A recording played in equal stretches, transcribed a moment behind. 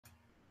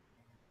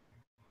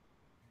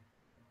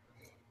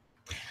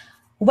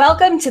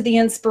Welcome to the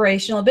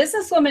Inspirational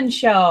Businesswoman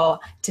Show.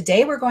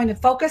 Today we're going to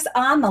focus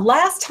on the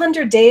last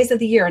 100 days of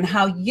the year and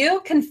how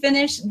you can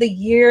finish the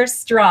year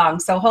strong.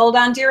 So hold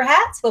on to your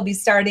hats. We'll be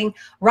starting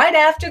right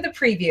after the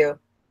preview.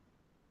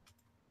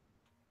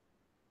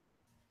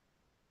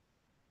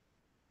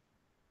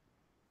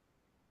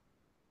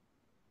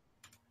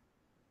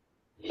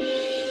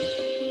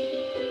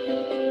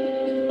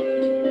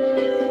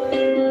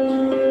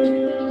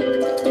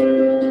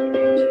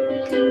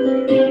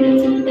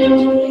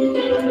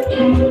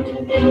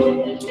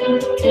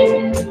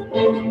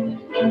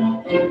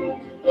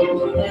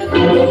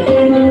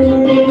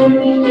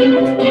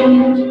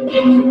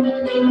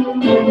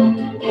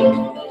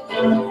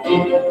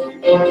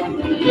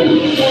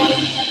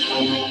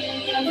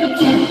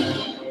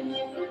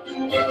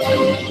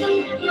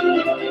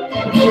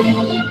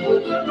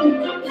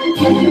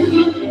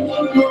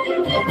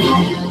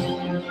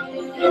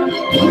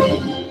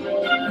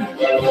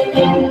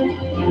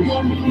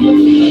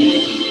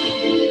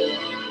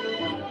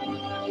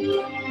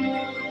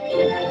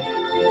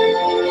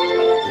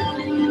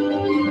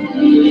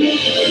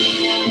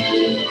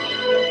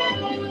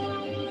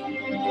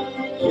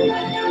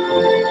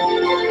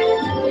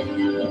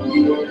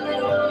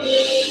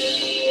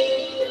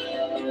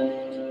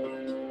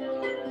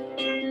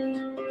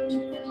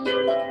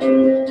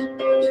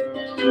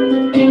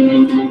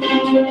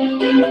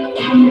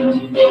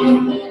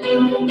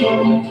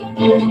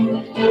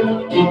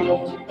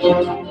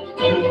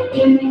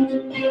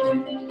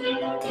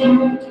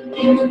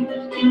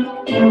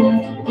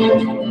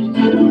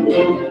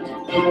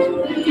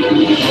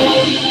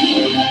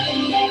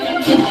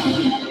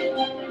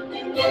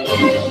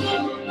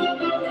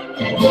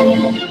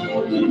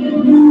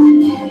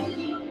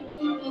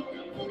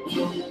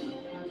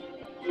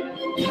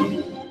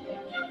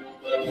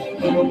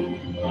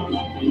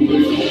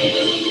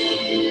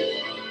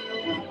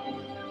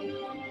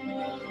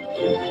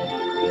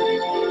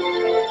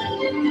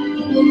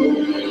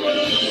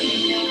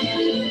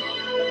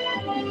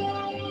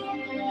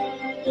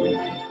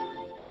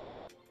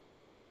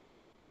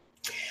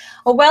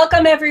 Well,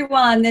 welcome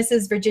everyone. This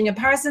is Virginia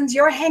Parsons,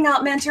 your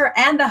Hangout mentor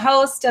and the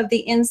host of the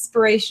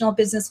Inspirational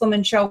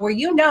Businesswoman Show, where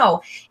you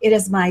know it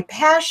is my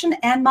passion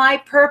and my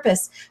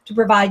purpose to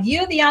provide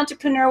you, the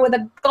entrepreneur, with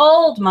a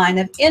gold mine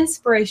of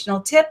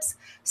inspirational tips,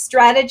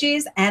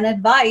 strategies, and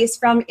advice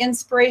from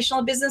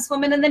inspirational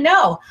businesswomen in the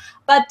know.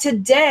 But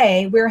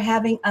today we're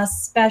having a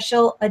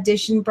special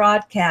edition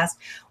broadcast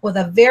with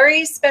a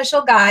very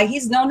special guy.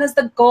 He's known as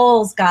the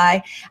Goals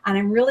Guy, and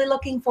I'm really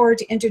looking forward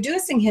to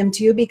introducing him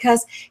to you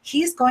because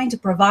he's going to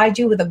provide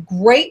you with a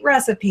great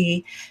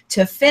recipe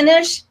to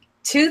finish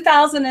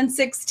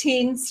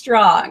 2016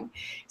 strong.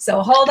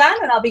 So hold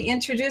on, and I'll be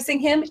introducing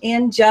him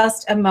in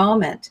just a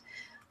moment.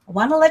 I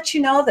want to let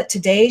you know that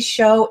today's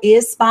show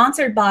is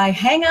sponsored by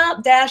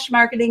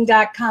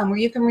hangout-marketing.com, where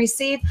you can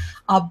receive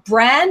a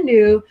brand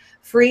new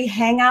free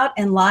Hangout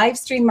and live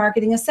stream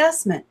marketing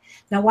assessment.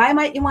 Now, why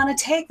might you want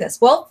to take this?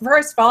 Well,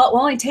 first of all, it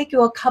will only take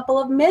you a couple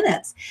of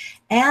minutes,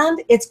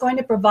 and it's going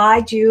to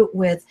provide you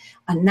with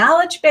a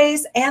knowledge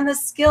base and the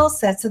skill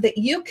set so that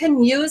you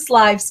can use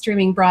live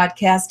streaming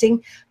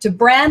broadcasting to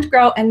brand,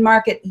 grow, and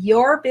market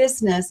your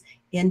business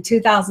in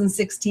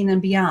 2016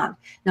 and beyond.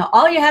 Now,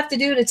 all you have to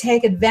do to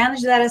take advantage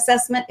of that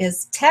assessment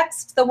is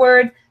text the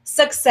word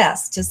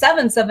success to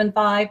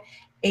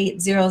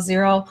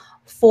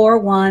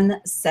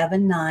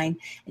 775-800-4179,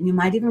 and you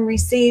might even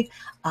receive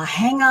a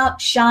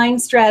Hangout Shine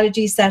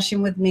strategy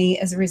session with me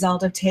as a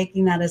result of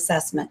taking that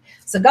assessment.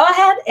 So go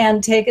ahead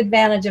and take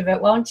advantage of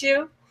it, won't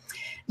you?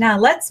 Now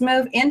let's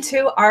move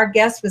into our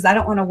guest, because I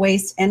don't want to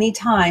waste any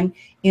time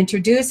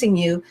introducing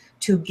you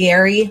to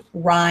Gary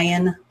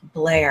Ryan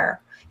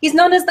Blair. He's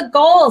known as the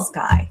Goals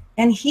Guy,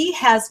 and he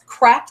has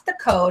cracked the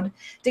code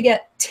to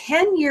get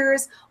 10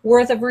 years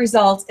worth of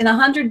results in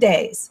 100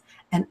 days.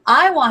 And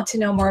I want to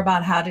know more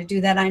about how to do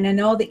that, and I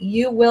know that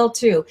you will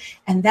too.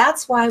 And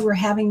that's why we're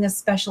having this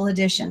special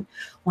edition.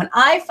 When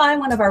I find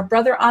one of our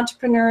brother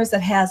entrepreneurs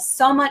that has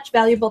so much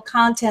valuable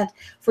content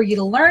for you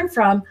to learn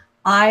from,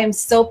 I am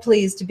so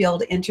pleased to be able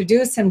to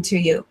introduce him to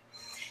you.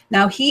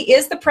 Now, he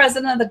is the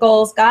president of the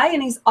Goals Guy,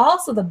 and he's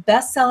also the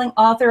best-selling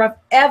author of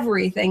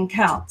Everything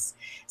Counts.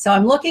 So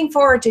I'm looking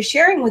forward to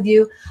sharing with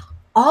you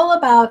all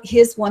about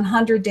his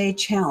 100-day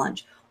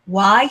challenge,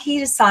 why he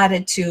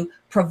decided to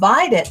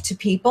provide it to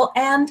people,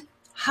 and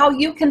how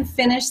you can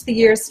finish the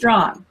year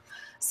strong.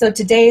 So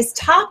today's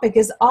topic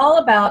is all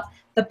about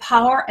the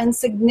power and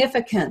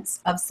significance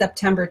of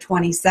September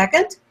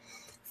 22nd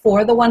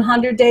for the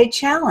 100-day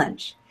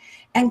challenge.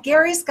 And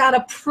Gary's got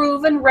a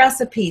proven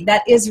recipe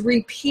that is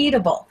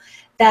repeatable,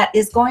 that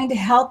is going to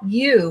help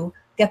you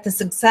get the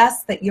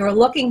success that you're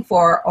looking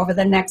for over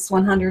the next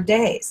 100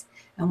 days,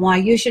 and why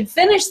you should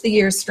finish the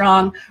year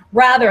strong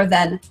rather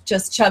than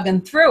just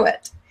chugging through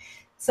it.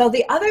 So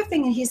the other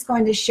thing he's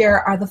going to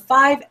share are the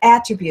 5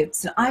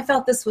 attributes. And I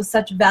felt this was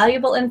such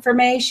valuable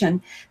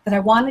information that I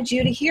wanted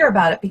you to hear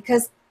about it,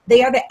 because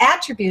they are the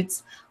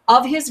attributes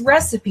of his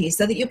recipe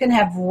so that you can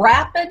have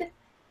rapid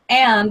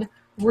and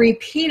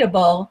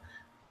repeatable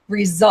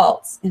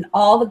results in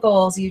all the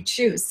goals you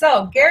choose.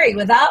 So, Gary,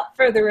 without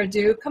further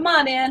ado, come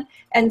on in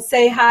and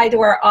say hi to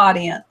our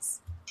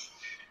audience.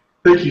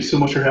 Thank you so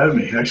much for having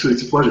me. Actually,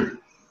 it's a pleasure.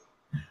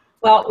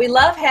 Well, we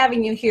love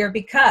having you here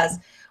because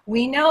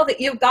we know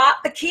that you've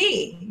got the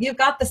key. You've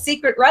got the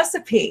secret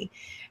recipe.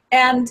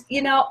 And,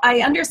 you know,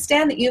 I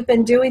understand that you've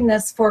been doing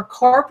this for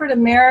corporate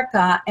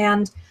America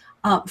and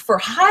for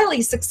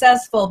highly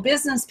successful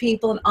business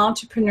people and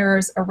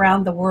entrepreneurs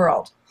around the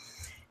world.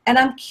 And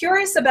I'm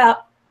curious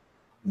about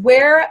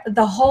where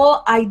the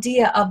whole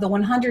idea of the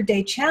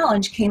 100-day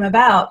challenge came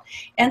about.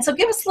 And so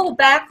give us a little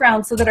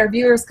background so that our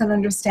viewers can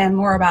understand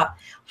more about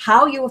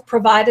how you have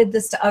provided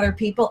this to other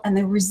people and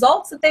the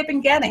results that they've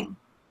been getting.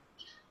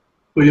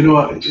 Well, you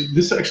know,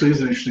 this actually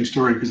is an interesting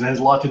story because it has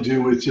a lot to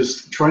do with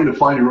just trying to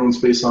find your own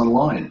space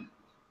online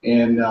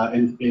and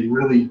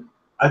really,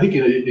 I think,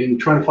 in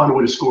trying to find a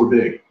way to score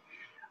big.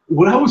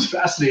 What I was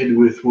fascinated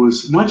with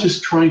was not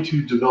just trying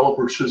to develop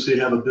or should I say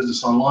have a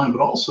business online, but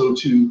also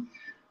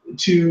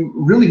to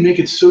really make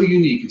it so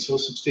unique and so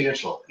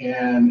substantial.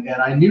 And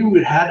I knew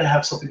it had to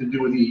have something to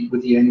do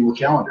with the annual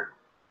calendar.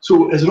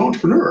 So as an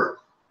entrepreneur,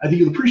 I think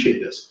you'll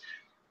appreciate this.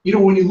 You know,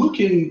 when you look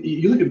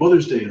at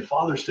Mother's Day and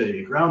Father's Day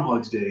and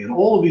Groundhog's Day and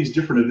all of these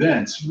different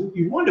events, what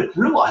you wind up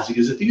realizing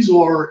is that these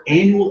are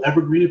annual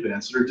evergreen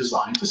events that are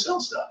designed to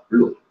sell stuff,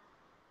 really.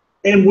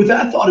 And with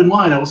that thought in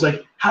mind, I was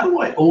like, how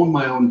do I own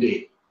my own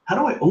date? How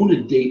do I own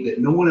a date that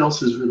no one else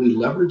has really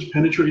leveraged,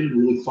 penetrated,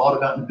 really thought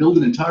about, and build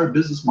an entire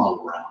business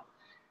model around?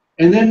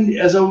 And then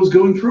as I was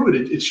going through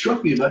it, it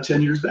struck me about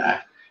 10 years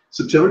back.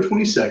 September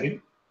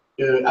 22nd,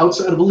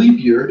 outside of a leap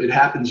year, it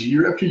happens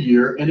year after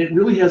year, and it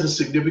really has a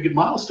significant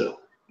milestone.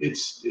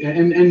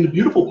 And the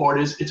beautiful part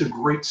is it's a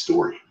great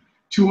story.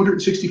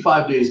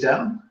 265 days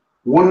down,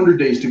 100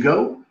 days to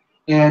go,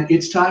 and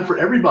it's time for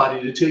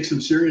everybody to take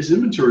some serious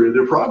inventory of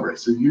their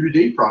progress, their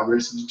year-to-date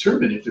progress, and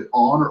determine if they're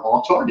on or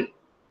off target.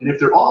 And if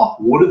they're off,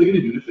 what are they going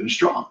to do to finish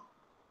strong?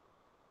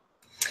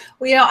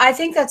 Well, you know, I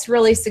think that's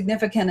really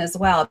significant as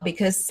well,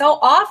 because so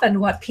often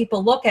what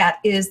people look at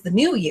is the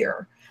new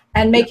year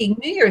and making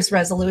New Year's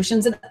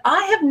resolutions. And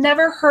I have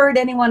never heard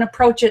anyone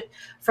approach it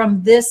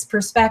from this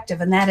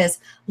perspective. And that is,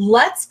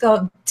 let's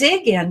go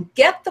dig in,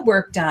 get the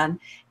work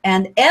done,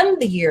 and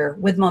end the year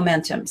with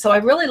momentum. So I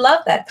really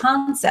love that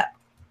concept.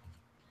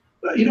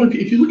 You know,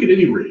 if you look at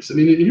any race, I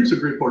mean, and here's a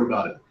great part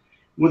about it.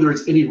 Whether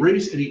it's any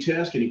race, any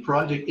task, any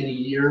project, any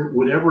year,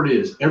 whatever it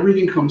is,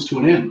 everything comes to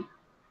an end.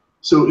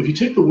 So if you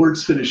take the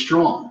words finish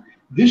strong,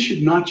 this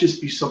should not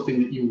just be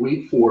something that you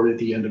wait for at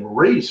the end of a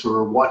race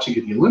or watching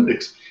at the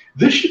Olympics.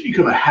 This should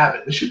become a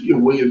habit. This should be a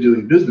way of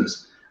doing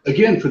business.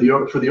 Again, for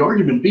the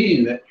argument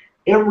being that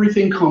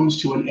everything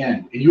comes to an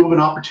end and you have an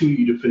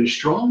opportunity to finish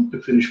strong,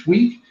 to finish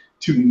weak,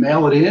 to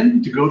mail it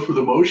in, to go through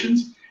the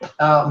motions.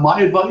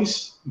 My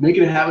advice, make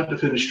it a habit to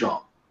finish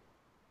strong.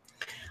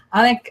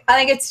 I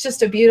think it's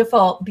just a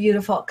beautiful,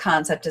 beautiful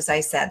concept, as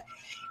I said.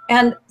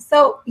 And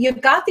so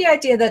you've got the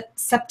idea that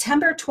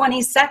September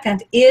 22nd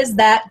is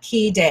that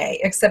key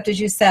day, except as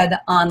you said,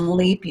 on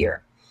leap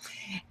year.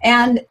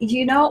 And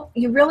you know,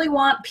 you really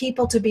want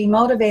people to be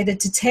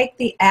motivated to take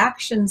the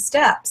action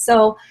step.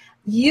 So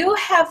you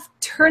have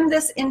turned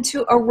this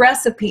into a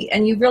recipe,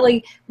 and you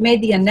really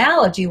made the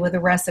analogy with a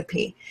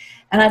recipe.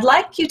 And I'd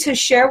like you to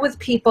share with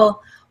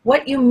people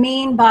what you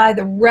mean by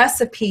the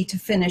recipe to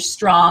finish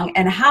strong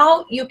and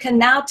how you can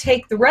now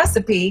take the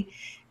recipe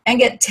and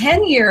get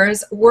 10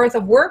 years worth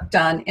of work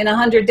done in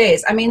 100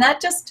 days. I mean, that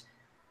just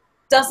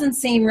doesn't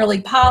seem really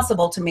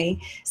possible to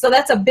me. So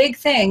that's a big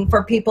thing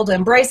for people to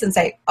embrace and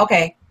say,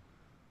 okay,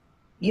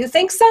 you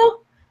think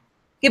so?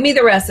 Give me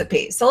the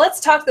recipe. So let's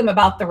talk to them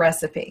about the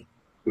recipe.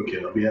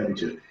 Okay, I'll be happy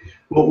to.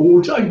 Well, what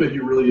we're talking about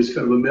here really is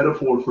kind of a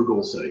metaphor for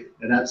goal setting,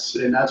 and that's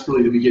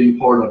really the beginning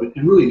part of it.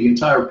 And really, the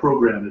entire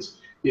program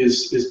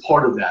is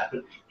part of that.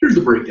 But here's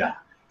the breakdown.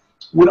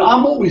 What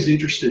I'm always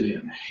interested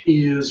in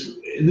is,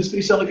 and this may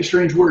sound like a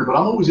strange word, but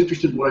I'm always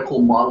interested in what I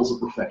call models of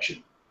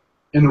perfection.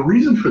 And the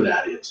reason for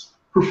that is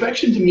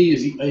perfection to me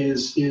is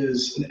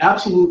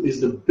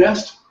the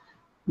best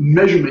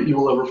measurement you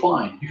will ever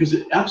find, because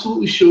it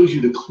absolutely shows you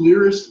the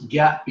clearest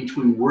gap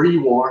between where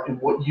you are and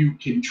what you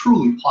can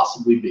truly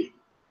possibly be.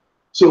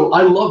 So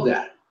I love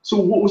that. So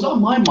what was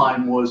on my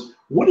mind was,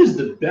 what is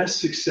the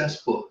best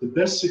success book, the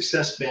best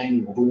success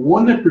manual, the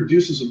one that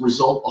produces a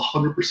result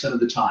 100% of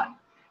the time?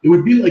 It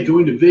would be like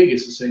going to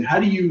Vegas and saying, how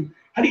do you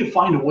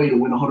find a way to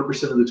win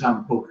 100% of the time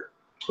in poker?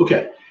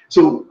 Okay,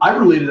 so I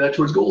related that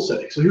towards goal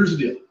setting. So here's the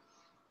deal.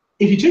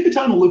 If you take the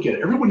time to look at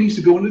it, everyone needs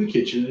to go into the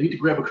kitchen and they need to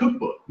grab a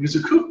cookbook, because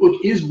a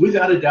cookbook is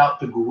without a doubt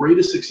the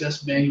greatest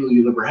success manual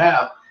you'll ever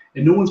have,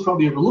 and no one's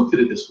probably ever looked at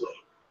it this way.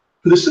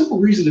 For the simple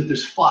reason that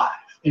there's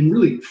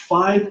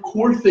five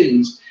core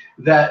things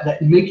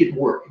that make it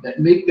work, that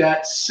make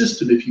that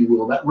system, if you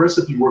will, that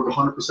recipe work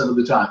 100% of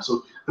the time.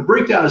 So the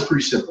breakdown is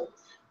pretty simple.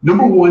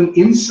 Number one,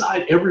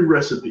 inside every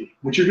recipe,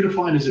 what you're going to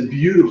find is a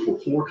beautiful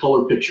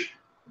 4-color picture.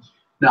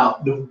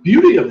 Now, the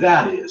beauty of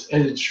that is,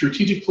 as in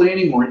strategic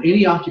planning or in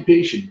any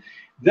occupation,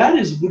 that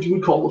is what you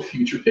would call a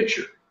future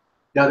picture.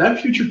 Now,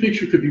 that future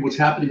picture could be what's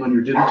happening on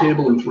your dinner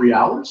table in 3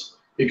 hours.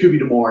 It could be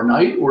tomorrow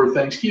night or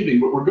Thanksgiving,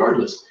 but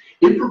regardless,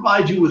 it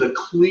provides you with a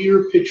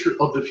clear picture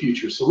of the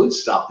future. So let's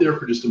stop there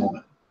for just a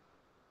moment.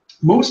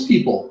 Most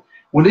people,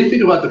 when they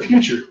think about the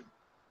future,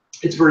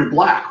 it's very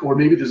black, or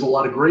maybe there's a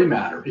lot of gray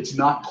matter. It's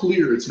not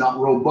clear, it's not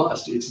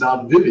robust, it's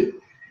not vivid.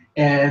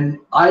 And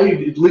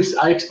at least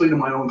I explain to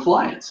my own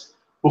clients,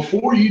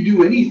 before you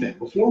do anything,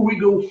 before we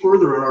go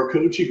further in our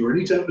coaching or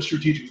any type of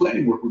strategic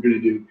planning work we're going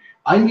to do,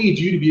 I need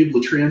you to be able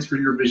to transfer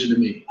your vision to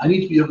me. I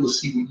need to be able to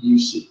see what you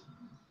see.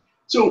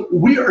 So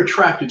we are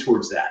attracted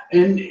towards that.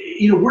 And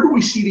where do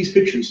we see these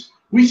pictures?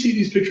 We see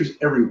these pictures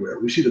everywhere.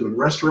 We see them in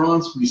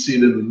restaurants, we see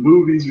them in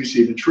movies, we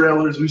see them in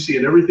trailers, we see it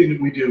in everything that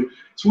we do.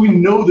 So we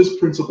know this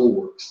principle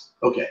works.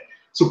 Okay,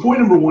 so point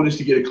number one is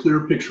to get a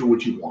clear picture of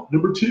what you want.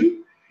 Number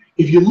two,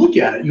 if you look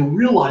at it, you'll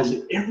realize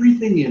that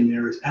everything in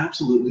there is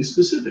absolutely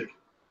specific.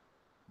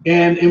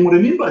 And what I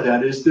mean by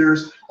that is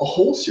there's a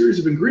whole series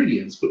of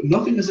ingredients, but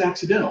nothing is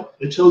accidental.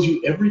 It tells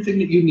you everything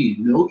that you need: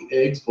 milk,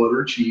 eggs,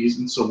 butter, cheese,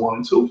 and so on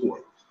and so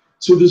forth.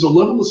 So there's a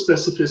level of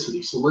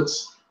specificity. So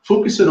let's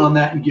focus in on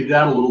that and give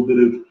that a little bit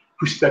of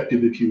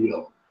perspective, if you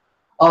will.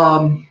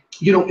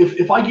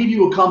 If I give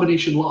you a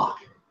combination lock,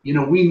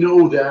 we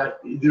know that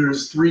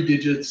there's 3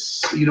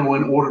 digits, in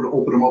order to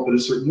open them up in a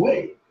certain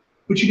way.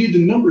 But you need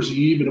the numbers, and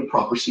you need them in a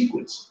proper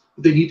sequence.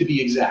 But they need to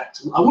be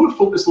exact. I want to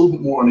focus a little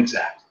bit more on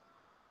exact.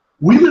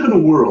 We live in a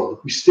world,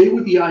 we stay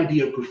with the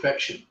idea of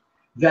perfection,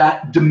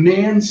 that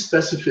demands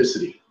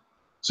specificity.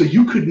 So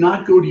you could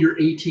not go to your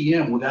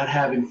ATM without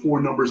having 4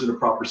 numbers in a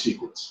proper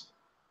sequence.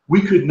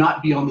 We could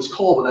not be on this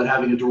call without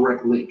having a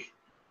direct link.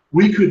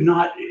 We could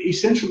not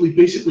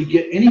basically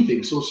get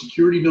anything, social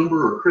security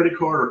number or credit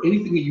card or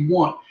anything that you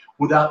want,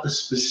 without the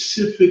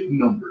specific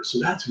number. So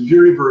that's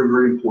very, very,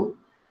 very important.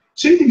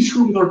 Same thing's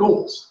true with our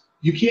goals.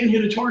 You can't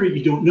hit a target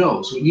you don't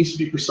know, so it needs to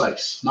be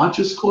precise. Not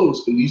just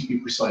close, but it needs to be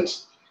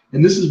precise.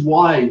 And this is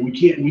why we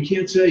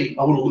can't say,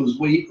 I want to lose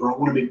weight, or I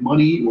want to make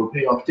money, or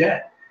pay off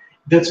debt.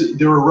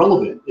 They're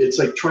irrelevant. It's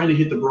like trying to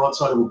hit the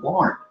broadside of a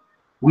barn.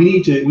 We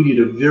need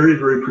a very,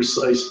 very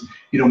precise,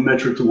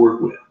 metric to work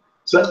with.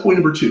 So that's point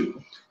number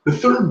 2. The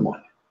third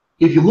one,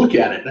 if you look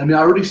at it, I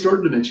already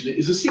started to mention it,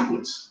 is a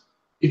sequence.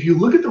 If you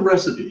look at the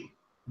recipe,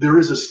 there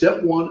is a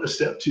step 1, a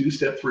step 2,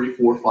 step 3,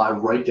 4, 5,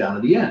 right down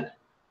at the end.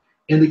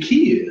 And the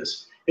key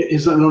is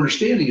an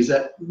understanding is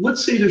that,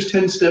 let's say there's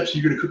 10 steps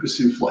you're going to cook a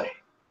souffle.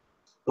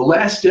 The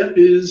last step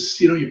is,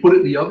 you put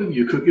it in the oven,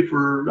 you cook it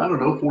for,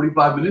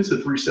 45 minutes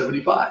at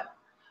 375.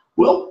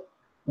 Well,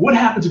 what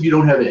happens if you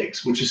don't have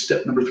eggs, which is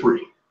step number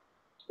 3?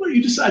 Well,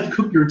 you decide to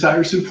cook your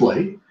entire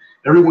souffle.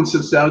 Everyone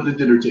sits down at the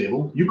dinner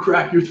table. You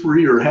crack your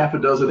 3 or half a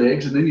dozen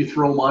eggs, and then you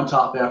throw them on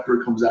top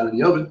after it comes out of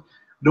the oven.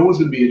 No one's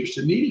going to be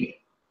interested in eating it.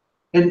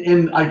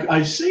 And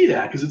I say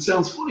that because it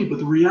sounds funny, but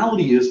the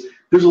reality is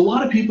there's a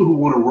lot of people who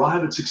want to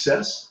arrive at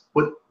success,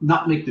 but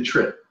not make the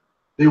trip.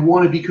 They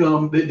want to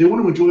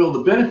enjoy all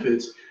the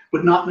benefits,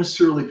 but not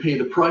necessarily pay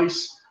the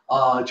price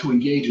to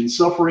engage in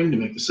suffering, to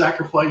make the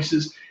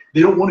sacrifices.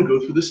 They don't want to go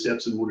through the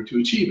steps in order to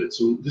achieve it.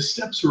 So the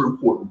steps are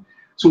important.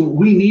 So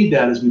we need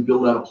that as we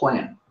build out a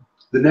plan.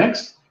 The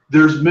next,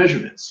 there's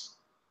measurements.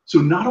 So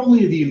not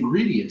only are the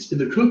ingredients in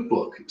the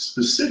cookbook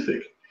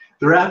specific,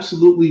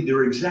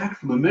 they're exact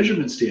from a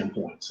measurement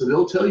standpoint. So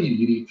they'll tell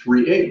you need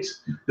 3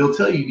 eggs. They'll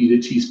tell you need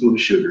a teaspoon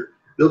of sugar.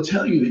 They'll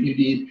tell you that you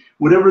need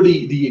whatever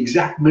the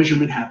exact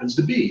measurement happens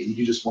to be, and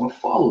you just want to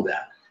follow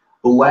that.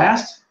 The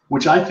last,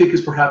 which I think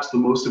is perhaps the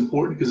most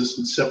important because this is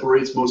what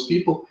separates most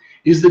people,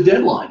 is the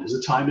deadline, is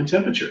the time and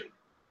temperature.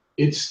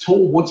 It's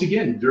told, once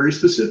again, very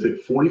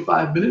specific,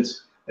 45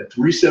 minutes at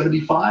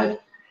 375.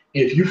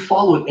 If you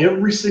follow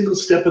every single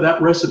step of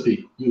that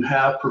recipe, you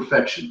have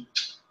perfection.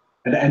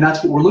 And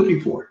that's what we're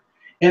looking for.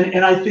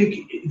 And I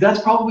think that's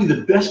probably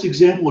the best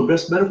example or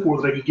best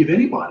metaphor that I could give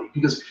anybody,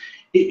 because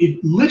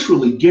it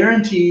literally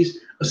guarantees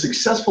a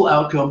successful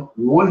outcome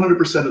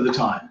 100% of the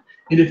time.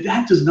 And if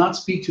that does not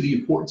speak to the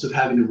importance of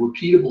having a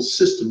repeatable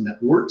system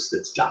that works,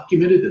 that's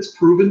documented, that's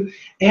proven,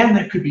 and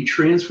that could be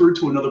transferred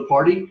to another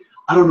party,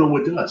 I don't know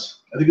what does.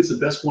 I think it's the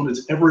best one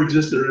that's ever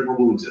existed or ever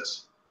will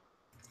exist.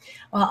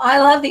 Well, I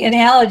love the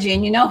analogy,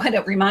 and what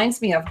it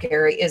reminds me of,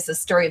 Gary, is the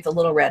story of the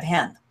little red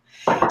hen.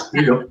 There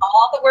you go.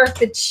 All the work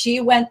that she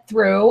went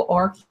through,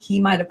 or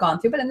he might have gone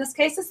through, but in this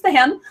case, it's the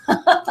hen,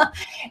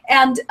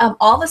 and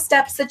all the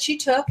steps that she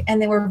took,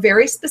 and they were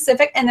very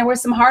specific, and there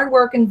was some hard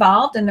work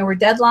involved, and there were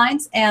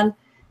deadlines, and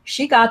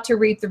she got to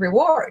reap the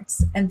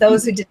rewards. And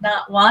those who did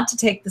not want to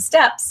take the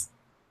steps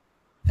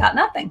got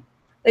nothing.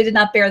 They did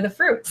not bear the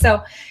fruit.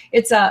 So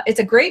it's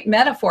a great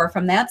metaphor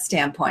from that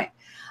standpoint.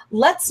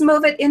 Let's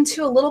move it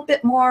into a little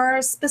bit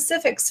more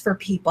specifics for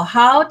people.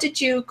 How did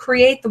you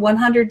create the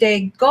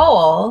 100-day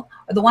goal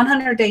or the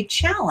 100-day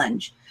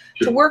challenge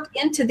to work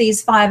into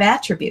these 5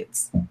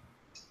 attributes?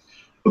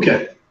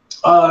 Okay.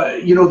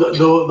 The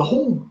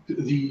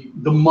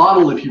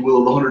model, if you will,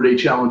 of the 100-day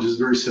challenge is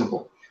very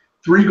simple.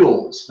 3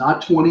 goals,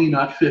 not 20,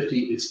 not 50.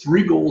 It's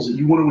 3 goals that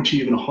you want to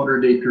achieve in a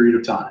 100-day period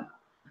of time.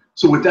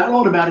 So what that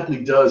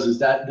automatically does is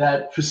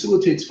that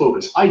facilitates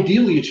focus.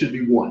 Ideally, it should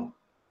be 1.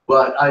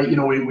 But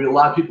we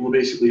allow people to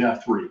basically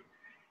have 3.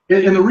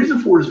 And the reason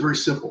for it is very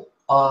simple.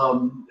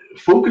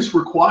 Focus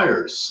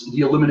requires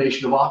the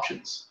elimination of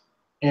options.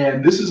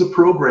 And this is a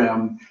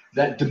program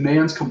that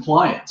demands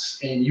compliance,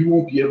 and you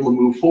won't be able to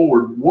move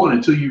forward, one,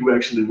 until you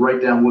actually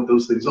write down what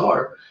those things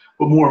are,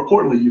 but more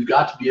importantly, you've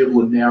got to be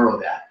able to narrow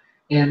that.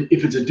 And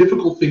if it's a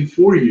difficult thing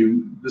for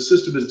you, the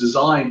system is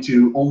designed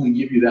to only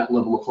give you that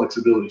level of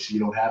flexibility so you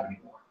don't have any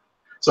more.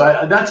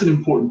 So that's an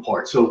important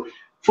part. So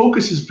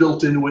focus is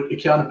built into it,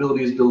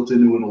 accountability is built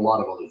into it, and a lot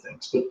of other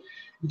things. But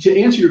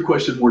to answer your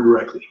question more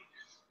directly,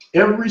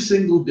 every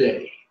single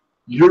day,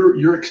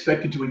 you're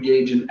expected to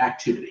engage in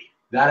activity.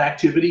 That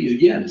activity,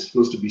 again, is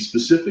supposed to be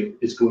specific.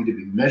 It's going to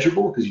be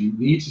measurable because you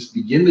need to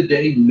begin the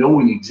day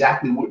knowing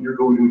exactly what you're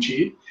going to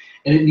achieve.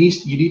 And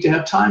you need to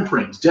have time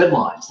frames,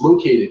 deadlines,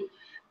 located,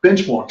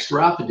 benchmarks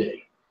throughout the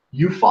day.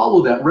 You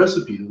follow that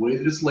recipe, the way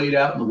that it's laid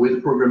out and the way the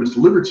program is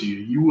delivered to you,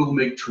 you'll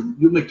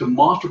make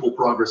demonstrable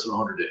progress in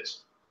 100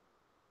 days.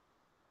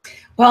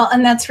 Well,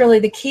 and that's really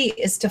the key,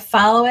 is to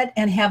follow it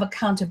and have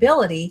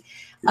accountability.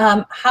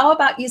 How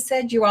about, you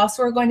said you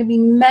also are going to be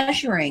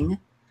measuring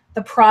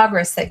the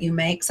progress that you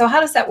make. So how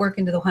does that work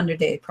into the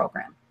 100-day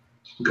program?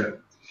 Okay.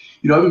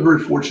 I've been very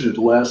fortunate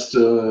the last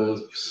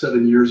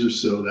 7 years or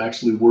so to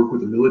actually work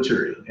with the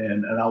military.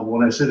 And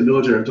when I say the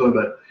military, I'm talking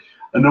about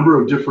a number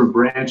of different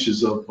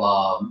branches of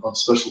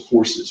special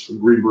forces, from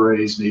Green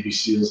Berets, Navy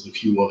SEALs, and a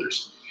few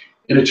others.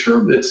 And a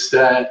term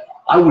that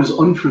I was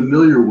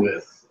unfamiliar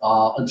with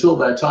until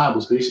that time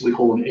was basically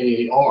called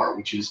an AAR,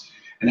 which is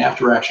an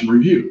after-action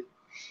review.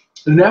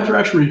 And an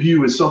after-action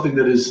review is something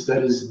that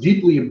is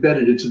deeply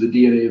embedded into the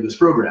DNA of this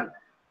program.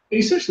 And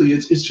essentially,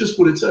 it's just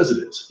what it says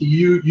it is.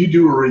 You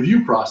do a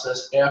review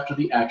process after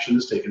the action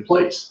has taken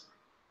place.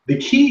 The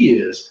key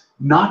is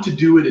not to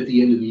do it at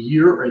the end of the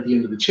year or at the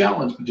end of the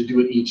challenge, but to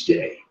do it each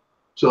day.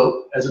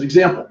 So, as an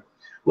example,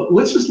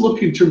 let's just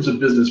look in terms of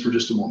business for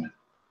just a moment.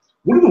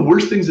 One of the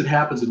worst things that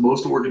happens in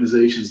most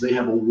organizations, they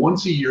have a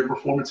once-a-year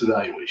performance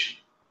evaluation.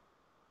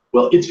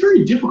 Well, it's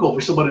very difficult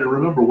for somebody to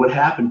remember what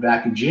happened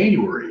back in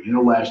January,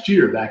 last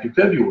year, back in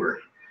February.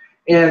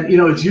 And,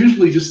 it's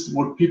usually just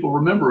what people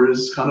remember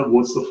is kind of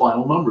what's the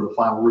final number, the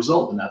final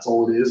result, and that's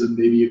all it is, and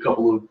maybe a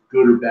couple of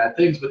good or bad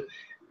things. But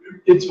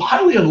it's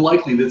highly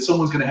unlikely that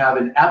someone's going to have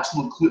an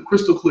absolute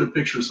crystal clear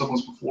picture of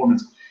someone's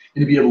performance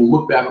and to be able to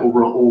look back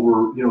over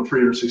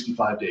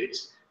 365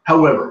 days.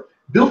 However,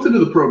 built into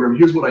the program,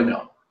 here's what I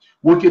know.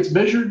 What gets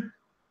measured,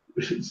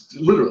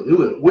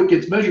 literally, what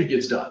gets measured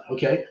gets done,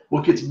 okay?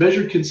 What gets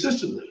measured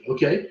consistently,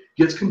 okay,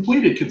 gets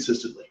completed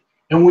consistently.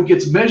 And what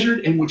gets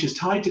measured and which is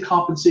tied to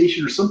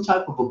compensation or some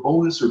type of a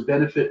bonus or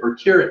benefit or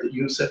carrot that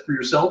you have set for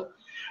yourself,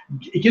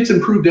 it gets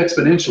improved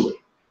exponentially.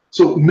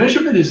 So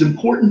measurement is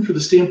important for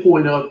the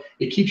standpoint of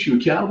it keeps you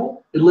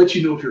accountable, it lets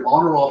you know if you're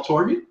on or off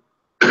target,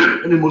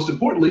 and then most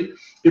importantly,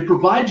 it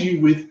provides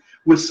you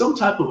with some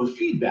type of a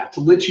feedback to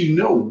let you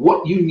know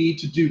what you need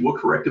to do,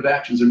 what corrective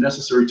actions are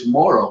necessary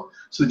tomorrow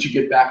so that you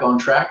get back on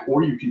track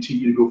or you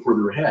continue to go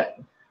further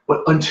ahead.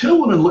 But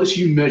until and unless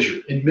you measure,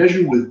 and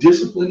measure with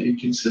discipline and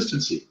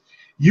consistency,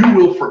 you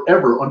will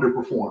forever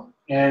underperform.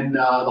 And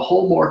the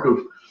hallmark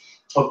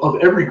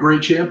of every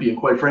great champion,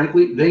 quite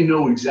frankly, they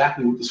know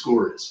exactly what the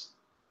score is.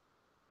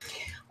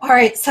 All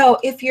right, so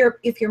if you're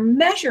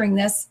measuring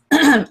this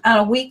on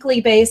a weekly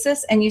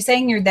basis, and you're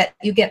saying that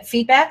you get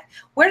feedback,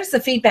 where does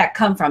the feedback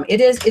come from?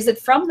 Is it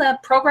from the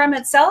program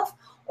itself,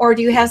 or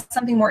do you have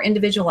something more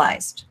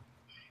individualized?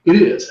 It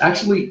is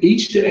actually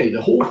each day.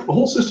 The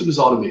whole system is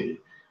automated.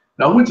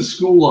 Now, I went to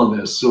school on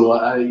this, so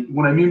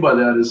what I mean by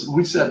that is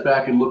we sat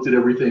back and looked at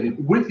everything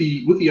with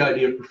the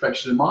idea of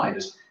perfection in mind.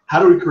 Is how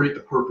do we create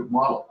the perfect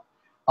model?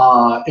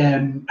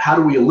 And how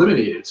do we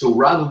eliminate it? So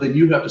rather than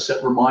you have to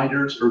set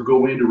reminders or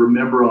go in to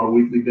remember on a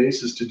weekly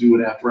basis to do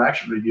an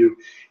after-action review,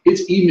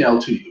 it's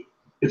emailed to you.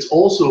 It's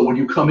also when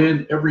you come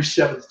in every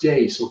 7th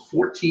day, so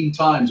 14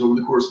 times over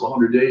the course of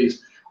 100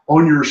 days,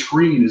 on your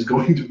screen is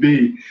going to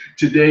be,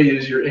 today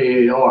is your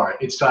AAR.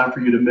 It's time for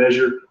you to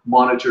measure,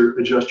 monitor,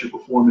 adjust your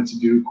performance,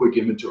 and do quick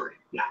inventory.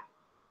 Yeah.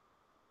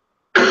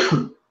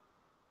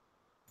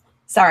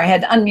 Sorry, I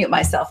had to unmute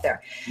myself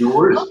there. No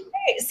worries.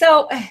 Okay,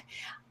 so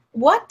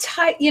what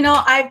type,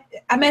 I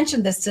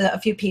mentioned this to a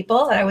few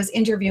people that I was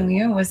interviewing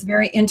you and was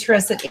very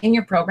interested in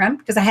your program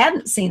because I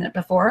hadn't seen it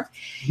before.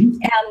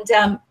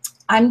 Mm-hmm.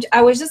 And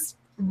I was just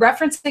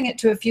referencing it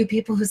to a few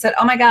people who said,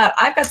 oh my God,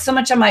 I've got so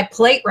much on my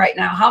plate right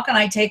now. How can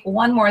I take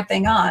one more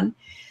thing on?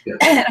 Yeah.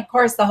 And of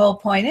course, the whole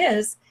point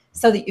is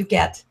so that you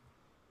get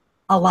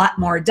a lot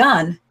more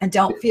done and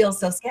don't feel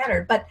so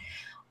scattered. But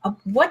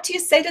what do you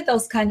say to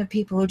those kind of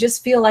people who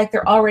just feel like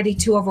they're already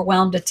too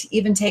overwhelmed to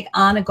even take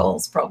on a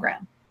goals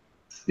program?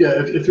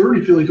 Yeah, if you're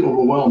already feeling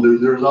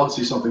overwhelmed, there's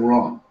obviously something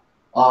wrong.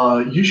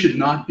 You should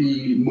not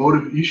be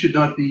motivated. You should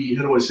not be,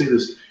 how do I say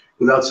this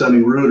without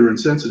sounding rude or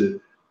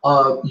insensitive?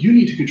 You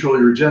need to control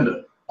your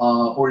agenda,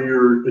 or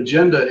your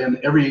agenda and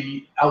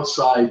every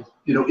outside,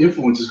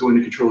 influence is going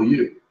to control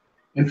you.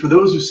 And for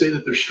those who say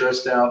that they're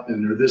stressed out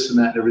and they're this and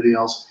that and everything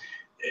else,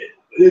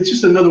 it's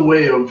just another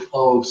way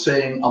of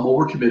saying I'm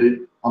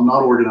overcommitted, I'm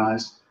not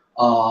organized,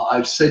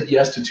 I've said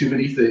yes to too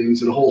many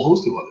things, and a whole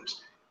host of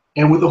others.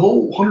 And what the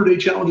whole 100-day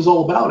challenge is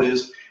all about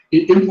is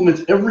it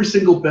implements every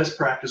single best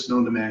practice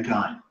known to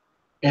mankind.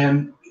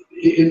 And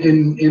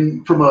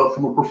from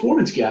a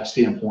performance gap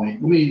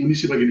standpoint, let me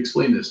see if I can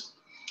explain this.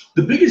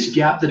 The biggest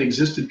gap that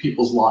exists in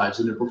people's lives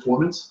and their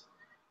performance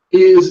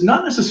is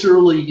not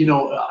necessarily,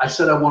 I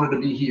said I wanted to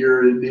be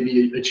here and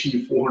maybe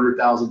achieve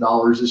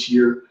 $400,000 this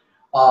year,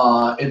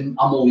 and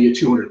I'm only at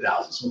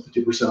 200,000, so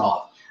 50%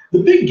 off.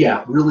 The big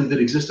gap really that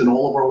exists in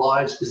all of our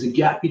lives is the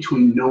gap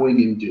between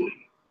knowing and doing.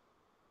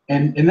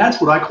 And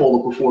that's what I call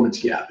the performance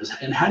gap,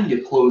 and how do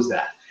you close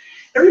that?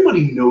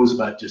 Everybody knows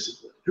about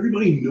discipline.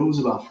 Everybody knows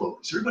about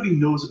focus. Everybody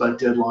knows about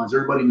deadlines.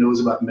 Everybody knows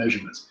about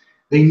measurements.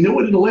 They know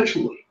it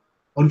intellectually.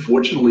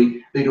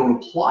 Unfortunately, they don't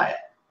apply it.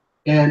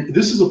 And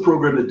this is a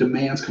program that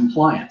demands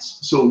compliance.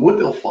 So what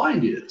they'll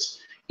find is,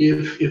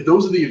 if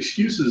those are the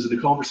excuses and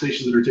the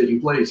conversations that are taking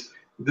place,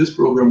 this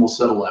program will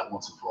settle that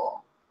once and for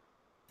all.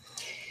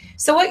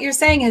 So what you're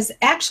saying is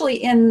actually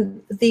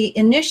in the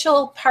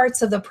initial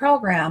parts of the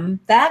program,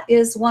 that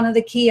is one of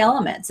the key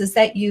elements, is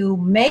that you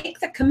make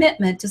the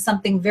commitment to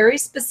something very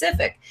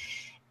specific.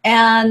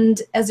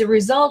 And as a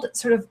result, it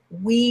sort of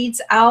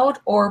weeds out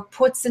or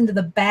puts into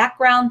the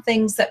background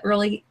things that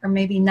really are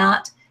maybe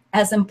not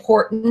as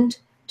important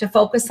to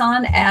focus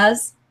on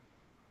as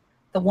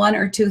the one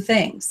or two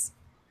things.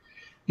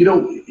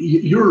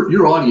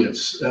 Your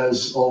audience,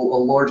 as a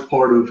large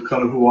part of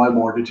kind of who I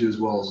market to as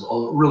well, as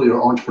really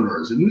are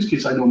entrepreneurs. In this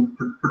case, I know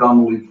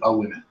predominantly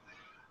women.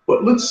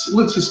 But let's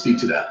just speak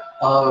to that.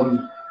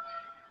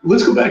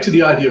 Let's go back to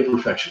the idea of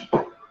perfection.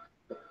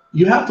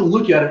 You have to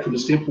look at it from the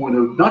standpoint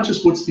of not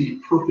just what's the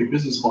perfect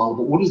business model,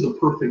 but what is the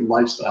perfect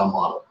lifestyle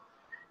model.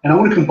 And I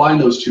want to combine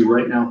those two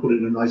right now and put it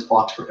in a nice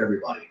box for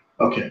everybody.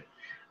 Okay.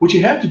 What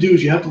you have to do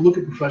is you have to look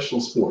at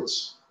professional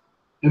sports.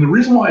 And the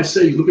reason why I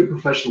say you look at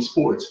professional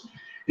sports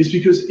is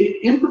because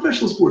in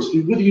professional sports,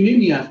 whether you name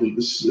the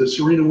athlete,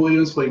 Serena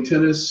Williams playing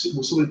tennis,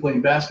 somebody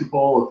playing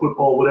basketball or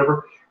football,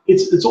 whatever,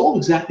 it's all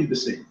exactly the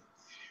same.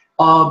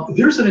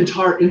 There's an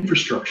entire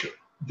infrastructure.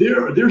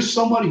 There's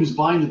somebody who's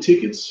buying the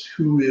tickets,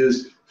 who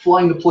is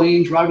flying the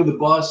plane, driving the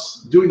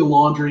bus, doing the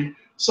laundry,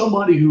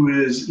 somebody who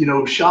is,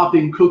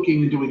 shopping,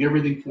 cooking, and doing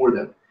everything for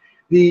them.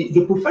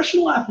 The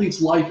professional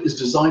athlete's life is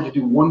designed to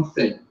do one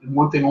thing and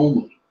one thing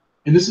only.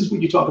 And this is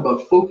when you talk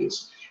about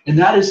focus. And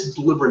that is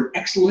to deliver an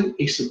excellent,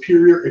 a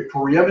superior, a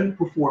preeminent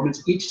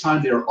performance each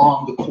time they are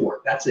on the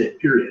court. That's it,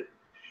 period.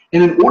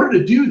 And in order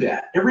to do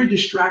that, every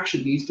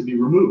distraction needs to be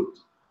removed.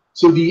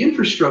 So the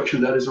infrastructure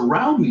that is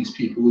around these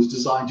people is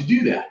designed to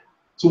do that.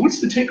 So what's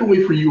the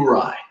takeaway for you or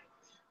I?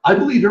 I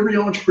believe every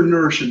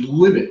entrepreneur should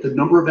limit the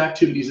number of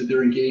activities that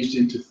they're engaged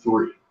in to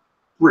three.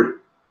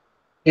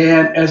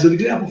 And as an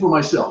example for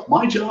myself,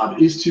 my job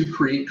is to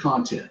create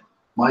content.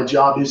 My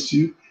job is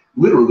to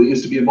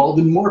be involved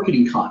in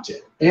marketing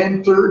content.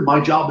 And third, my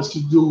job is to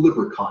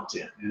deliver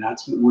content. And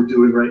that's what we're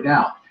doing right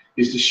now,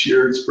 is to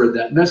share and spread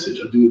that message.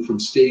 I do it from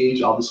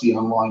stage, obviously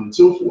online and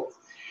so forth.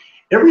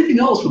 Everything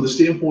else from the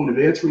standpoint of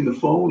answering the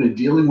phone and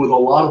dealing with a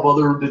lot of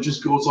other that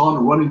just goes on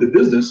and running the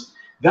business,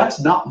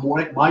 that's not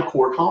my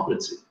core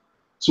competency.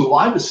 So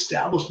I've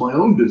established my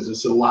own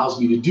business that allows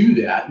me to do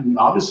that. And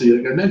obviously,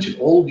 like I mentioned,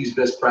 all of these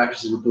best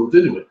practices are built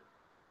into it.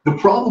 The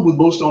problem with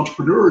most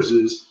entrepreneurs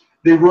is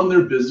they run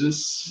their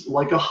business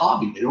like a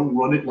hobby. They don't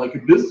run it like a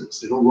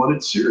business. They don't run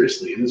it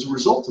seriously. And as a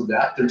result of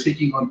that, they're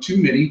taking on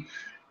too many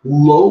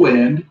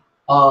low-end,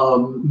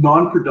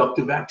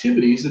 non-productive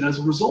activities. And as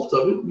a result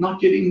of it,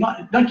 not getting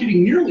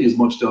nearly as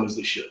much done as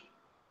they should.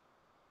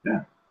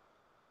 Yeah.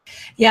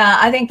 Yeah,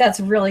 I think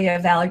that's really a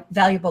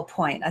valuable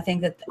point. I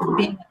think that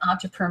being an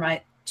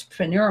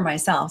entrepreneur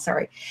myself,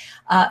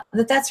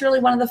 that's really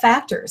one of the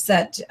factors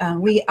that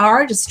we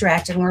are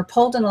distracted and we're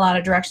pulled in a lot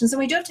of directions, and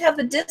we do have to have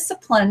the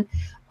discipline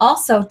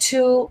also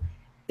to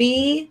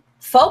be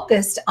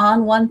focused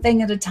on one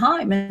thing at a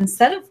time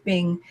instead of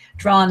being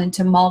drawn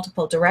into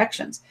multiple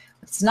directions.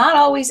 It's not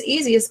always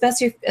easy,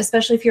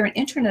 especially if you're an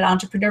internet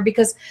entrepreneur,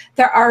 because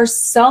there are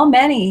so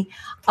many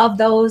of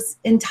those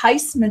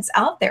enticements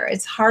out there.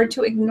 It's hard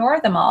to ignore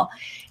them all.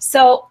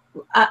 So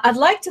I'd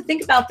like to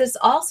think about this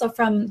also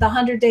from the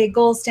 100-day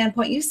goal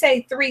standpoint. You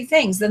say three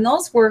things, and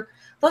those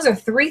are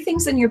three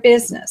things in your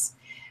business.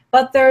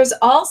 But there's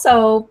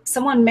also,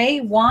 someone may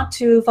want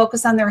to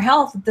focus on their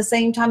health at the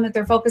same time that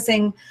they're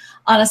focusing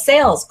on a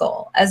sales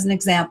goal, as an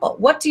example.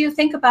 What do you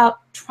think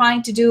about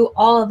trying to do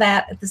all of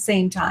that at the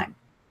same time?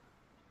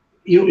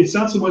 It's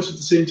not so much at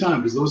the same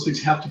time, because those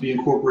things have to be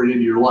incorporated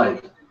into your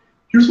life.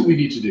 Here's what we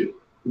need to do.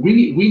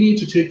 We need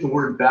to take the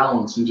word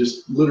balance and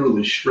just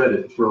literally shred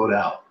it and throw it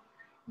out.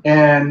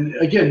 And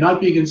again,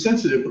 not being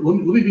insensitive, but let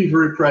me be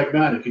very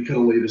pragmatic and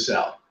kind of lay this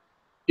out.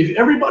 If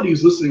everybody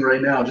who's listening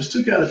right now just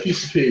took out a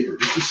piece of paper,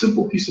 just a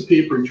simple piece of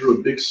paper, and drew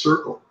a big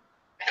circle,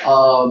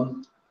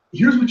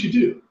 here's what you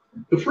do.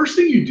 The first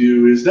thing you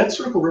do is, that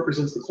circle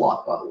represents the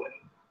clock, by the way.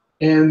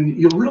 And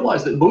you'll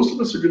realize that most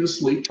of us are going to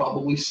sleep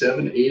probably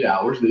 7, 8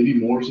 hours, maybe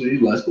more, maybe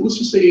less, but let's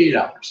just say 8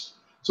 hours.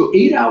 So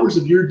 8 hours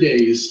of your day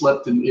is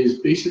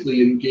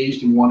basically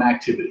engaged in one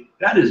activity.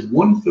 That is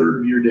 1/3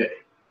 of your day.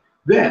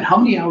 Then how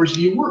many hours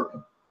do you work?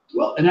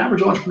 Well, an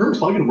average entrepreneur is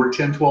probably going to work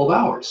 10, 12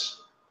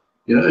 hours.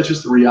 That's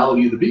just the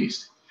reality of the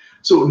beast.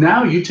 So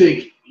now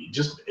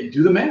just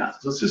do the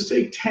math. Let's just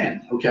take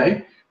 10,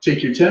 okay?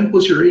 Take your 10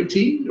 plus your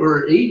 18,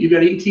 or 8, you've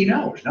got 18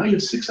 hours. Now you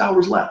have 6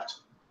 hours left.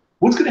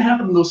 What's going to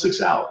happen in those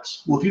 6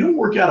 hours? Well, if you don't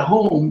work out at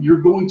home,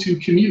 you're going to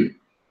commute.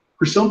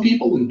 For some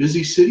people in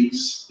busy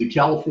cities, the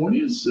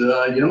Californias,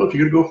 if you're going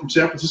to go from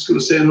San Francisco to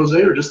San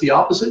Jose or just the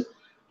opposite,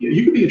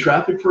 you could be in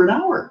traffic for an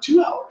hour,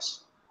 2 hours.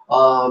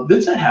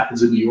 That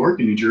happens in New York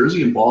and New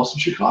Jersey and Boston,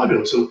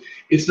 Chicago. So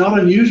it's not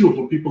unusual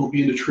for people to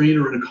be in a train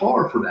or in a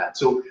car for that.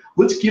 So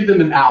let's give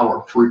them an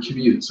hour for a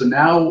commute. So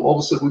now all of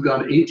a sudden we've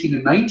gone 18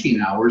 and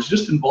 19 hours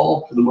just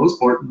involved for the most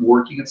part in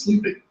working and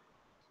sleeping.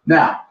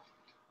 Now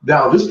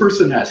this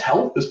person has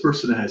health, this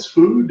person has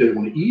food, they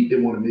want to eat, they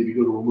want to maybe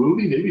go to a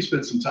movie, maybe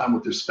spend some time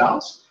with their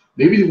spouse,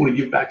 maybe they want to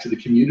give back to the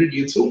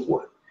community and so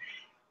forth.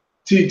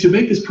 To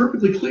make this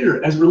perfectly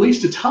clear, as it relates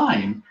to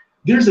time,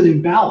 there's an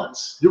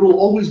imbalance. There will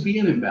always be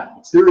an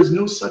imbalance. There is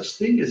no such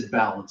thing as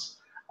balance.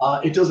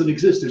 It doesn't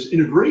exist. There's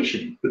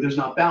integration, but there's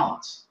not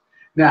balance.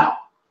 Now,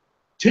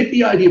 take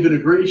the idea of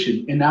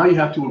integration, and now you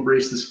have to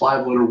embrace this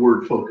 5-letter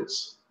word,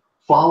 focus.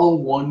 Follow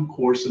one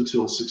course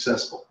until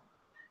successful.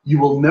 You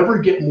will never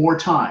get more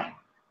time.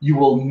 You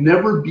will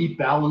never be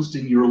balanced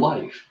in your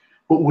life.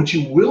 But what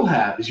you will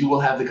have is you will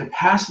have the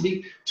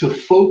capacity to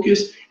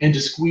focus and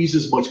to squeeze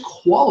as much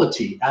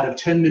quality out of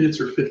 10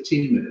 minutes or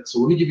 15 minutes. So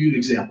let me give you an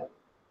example.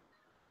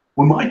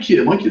 When my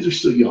kids are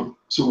still young,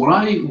 so when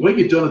I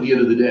get done at the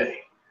end of the day,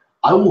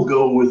 I will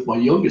go with my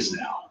youngest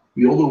now.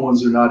 The older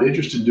ones are not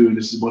interested in doing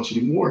this as much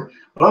anymore,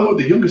 but I'll go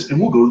with the youngest and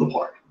we'll go to the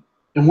park.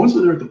 And once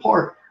they're at the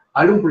park,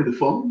 I don't bring the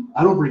phone,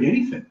 I don't bring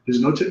anything. There's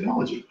no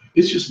technology.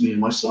 It's just me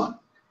and my son.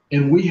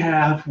 And we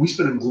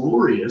spend a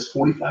glorious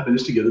 45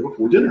 minutes together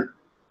before dinner.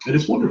 And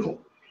it's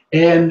wonderful.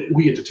 And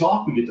we get to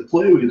talk, we get to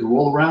play, we get to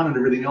roll around and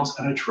everything else,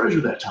 and I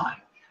treasure that time.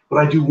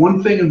 But I do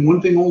one thing and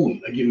one thing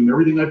only. I give them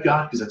everything I've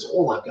got because that's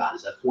all I've got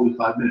is that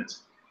 45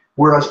 minutes.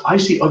 Whereas I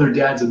see other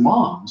dads and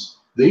moms,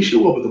 they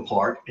show up at the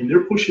park and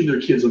they're pushing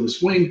their kids on the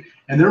swing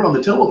and they're on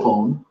the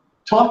telephone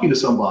talking to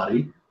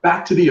somebody,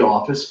 back to the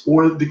office,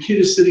 or the kid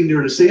is sitting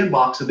there in a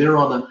sandbox and they're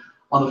on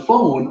the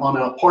phone on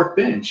a park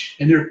bench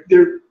and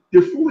they're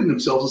fooling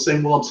themselves and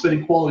saying, well, I'm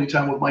spending quality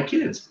time with my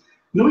kids.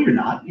 No, you're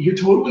not. You're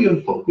totally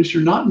unfocused.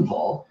 You're not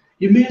involved.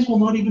 You may as well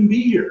not even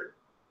be here.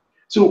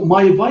 So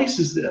my advice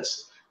is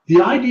this.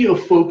 The idea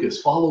of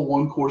focus, follow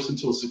one course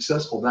until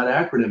successful, that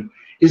acronym,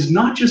 is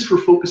not just for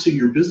focusing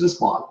your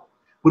business model,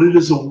 but it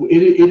is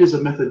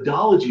a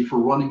methodology for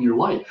running your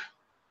life.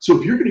 So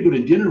if you're going to go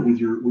to dinner with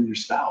your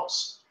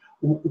spouse,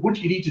 what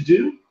you need to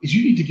do is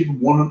you need to give them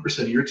 100%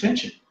 of your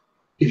attention.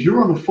 If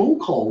you're on a phone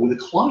call with a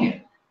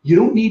client, you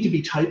don't need to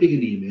be typing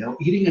an email,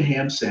 eating a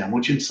ham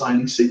sandwich, and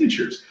signing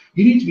signatures.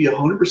 You need to be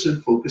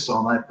 100% focused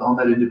on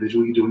that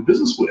individual you're doing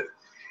business with.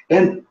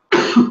 And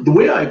the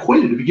way I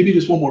equate it, if you give me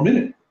just one more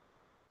minute,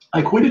 I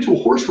equate it to a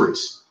horse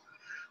race.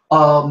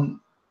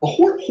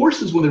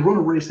 Horses, when they run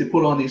a race, they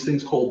put on these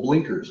things called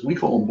blinkers. We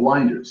call them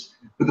blinders.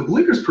 But the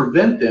blinkers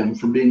prevent them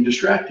from being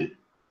distracted.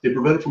 They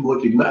prevent it from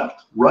looking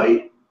left,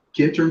 right,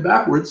 can't turn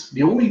backwards.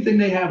 The only thing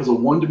they have is a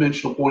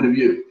one-dimensional point of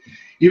view.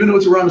 Even though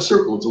it's around a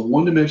circle, it's a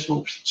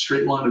one-dimensional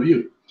straight line of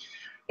view.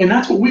 And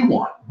that's what we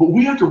want. But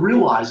we have to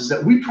realize is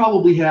that we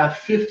probably have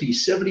 50,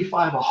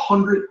 75,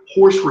 100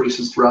 horse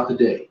races throughout the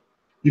day.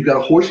 You've got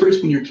a horse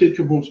race when your kid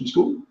comes home from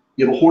school.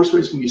 You have a horse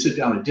race when you sit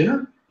down at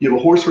dinner. You have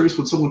a horse race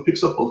when someone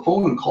picks up a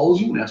phone and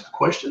calls you and asks a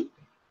question.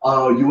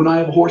 You and I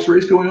have a horse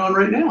race going on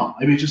right now.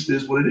 I mean, it just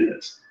is what it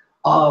is.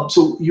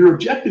 So your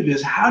objective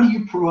is how do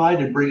you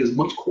provide and bring as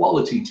much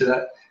quality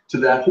to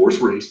that horse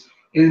race?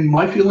 And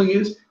my feeling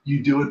is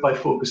you do it by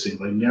focusing,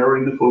 by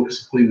narrowing the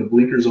focus, putting the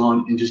blinkers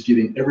on, and just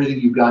giving everything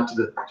you've got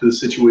to the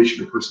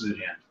situation or person at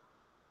hand.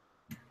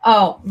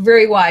 Oh,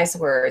 very wise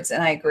words,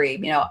 and I agree.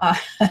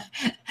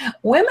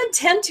 Women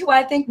tend to,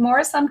 I think,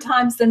 more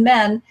sometimes than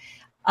men,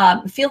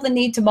 feel the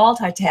need to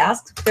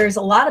multitask. There's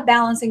a lot of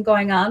balancing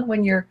going on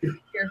when you're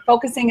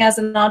focusing as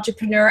an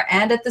entrepreneur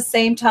and at the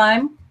same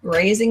time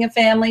raising a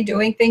family,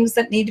 doing things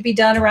that need to be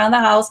done around the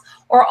house,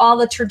 or all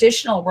the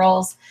traditional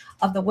roles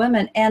of the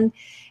women. And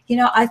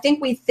I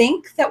think we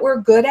think that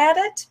we're good at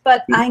it,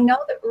 but I know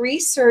that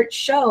research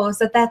shows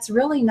that that's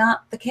really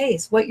not the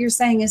case. What you're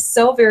saying is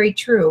so very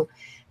true,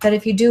 that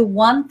if you do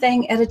one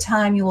thing at a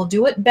time, you will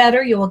do it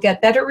better, you will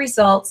get better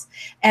results,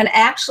 and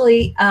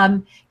actually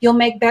you'll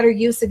make better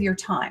use of your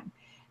time.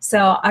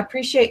 So I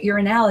appreciate your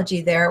analogy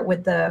there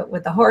with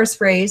the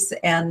horse race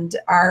and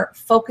our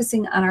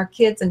focusing on our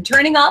kids and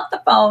turning off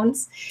the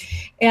phones.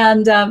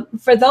 And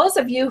for those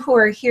of you who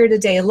are here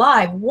today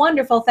live,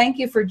 wonderful. Thank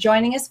you for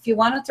joining us. If you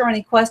want to throw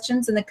any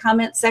questions in the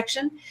comment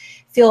section,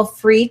 feel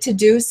free to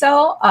do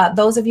so.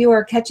 Those of you who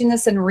are catching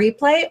this in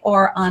replay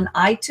or on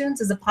iTunes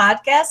as a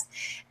podcast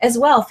as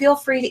well, feel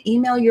free to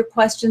email your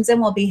questions and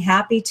we'll be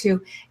happy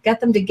to get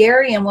them to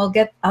Gary and we'll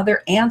get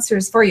other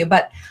answers for you.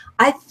 But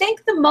I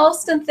think the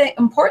most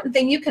important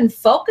thing you can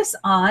focus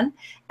on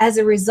as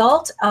a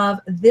result of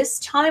this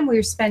time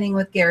we're spending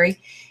with Gary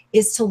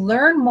is to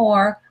learn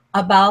more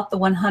about the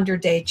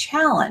 100-day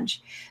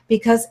challenge,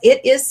 because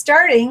it is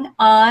starting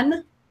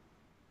on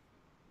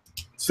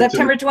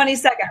September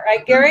 22nd,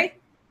 right, Gary?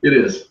 It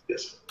is,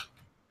 yes.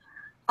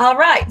 All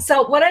right,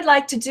 so what I'd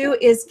like to do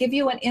is give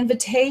you an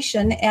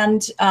invitation,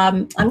 and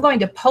I'm going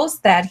to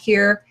post that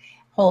here.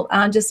 Hold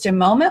on just a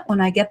moment when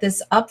I get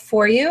this up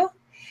for you.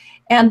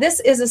 And this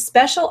is a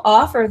special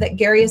offer that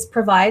Gary has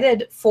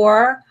provided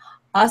for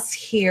us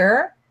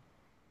here.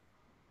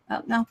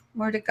 Oh, no,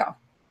 where'd it go?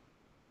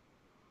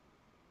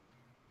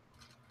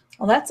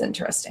 Well, that's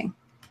interesting.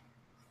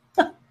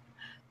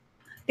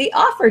 The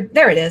offer,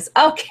 there it is.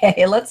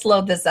 Okay, let's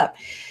load this up.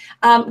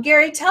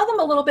 Gary, tell them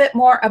a little bit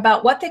more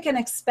about what they can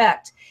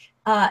expect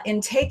in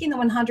taking the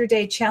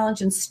 100-day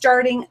challenge and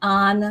starting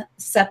on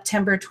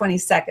September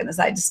 22nd as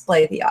I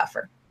display the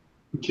offer.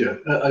 Okay,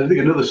 I think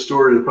another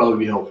story would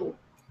probably be helpful.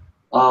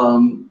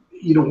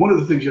 You know, one of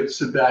the things you have to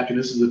sit back, and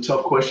this is a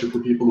tough question for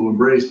people to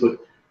embrace, but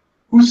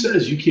who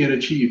says you can't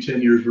achieve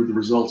 10 years worth of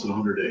results in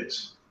 100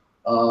 days?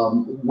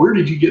 Where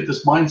did you get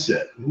this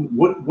mindset?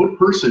 What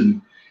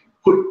person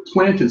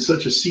planted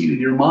such a seed in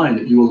your mind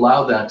that you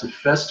allow that to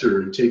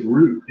fester and take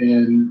root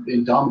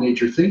and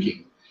dominate your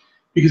thinking?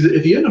 Because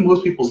at the end of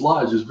most people's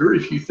lives, there's very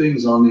few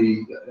things on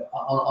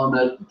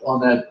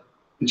that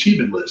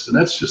achievement list, and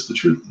that's just the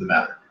truth of the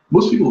matter.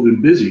 Most people have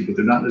been busy, but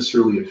they're not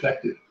necessarily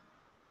effective.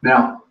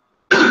 Now,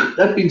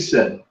 that being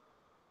said,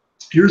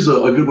 here's a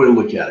good way to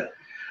look at it.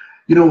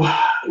 You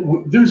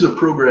know, there's a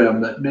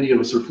program that many of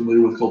us are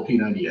familiar with called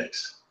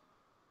P90X.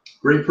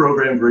 Great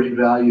program, great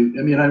value.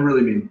 I mean, I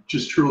really mean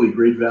just truly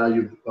great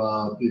value,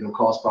 you know,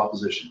 cost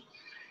proposition.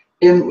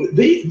 And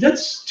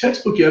that's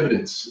textbook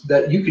evidence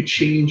that you could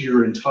change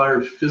your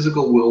entire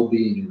physical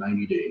well-being in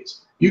 90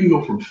 days. You can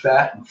go from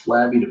fat and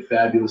flabby to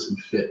fabulous and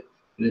fit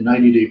in a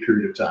 90-day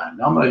period of time.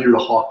 Now, I'm not here to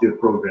hawk their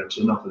program,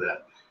 so enough of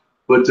that.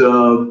 But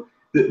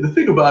the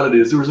thing about it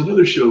is, there was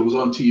another show that was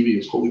on TV.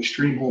 It's called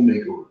Extreme Home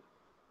Makeover.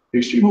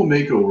 Extreme Home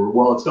Makeover,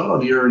 while it's not on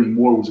the air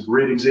anymore, was a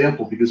great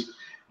example because,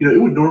 you know,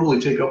 it would normally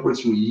take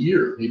upwards to a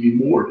year, maybe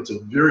more, if it's a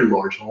very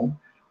large home,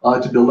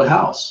 to build a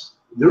house.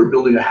 They were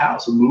building a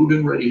house, a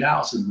move-in ready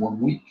house, in 1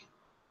 week.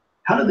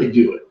 How did they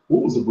do it?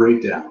 What was the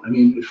breakdown? I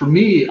mean, for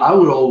me, I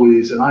would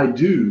always, and I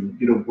do,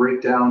 you know,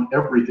 break down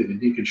everything and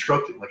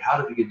deconstruct it. Like,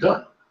 how did it get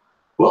done?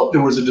 Well,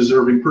 there was a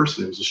deserving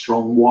person. There was a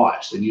strong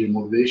watch. They needed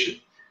motivation.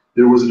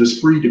 There was an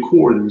esprit de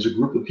corps. There was a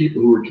group of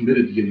people who were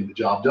committed to getting the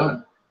job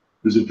done.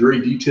 There's a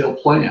very detailed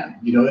plan.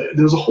 You know,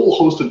 there was a whole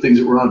host of things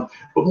that were on.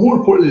 But more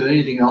importantly than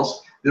anything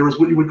else, there was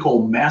what you would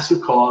call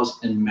massive cause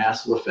and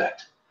massive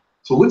effect.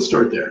 So let's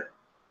start there.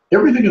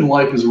 Everything in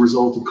life is a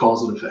result of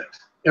cause and effect.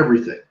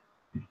 Everything.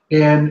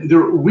 And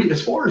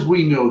as far as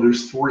we know,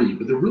 there's 3,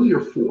 but there really are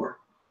 4.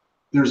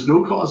 There's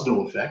no cause,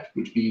 no effect,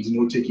 which means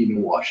no taking, no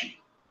washing.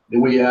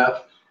 Then we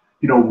have,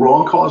 you know,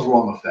 wrong cause,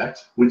 wrong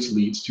effect, which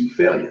leads to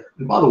failure.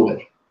 And by the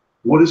way,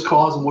 what is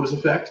cause and what is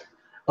effect?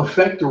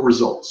 Effect are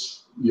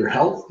results. Your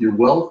health, your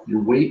wealth,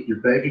 your weight, your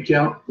bank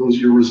account, those are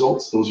your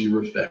results, those are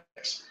your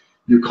effects.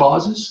 Your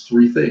causes,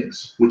 3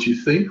 things: what you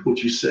think,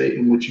 what you say,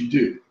 and what you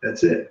do.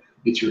 That's it.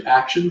 It's your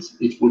actions,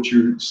 it's what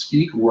you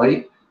speak,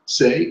 write,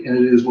 say, and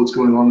it is what's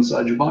going on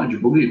inside your mind,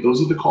 your belief.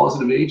 Those are the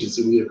causative agents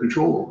that we have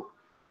control over.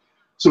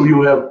 So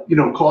you have, you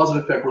know, cause and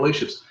effect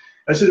relationships.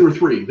 I said there were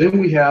 3. Then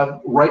we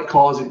have right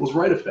cause equals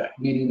right effect,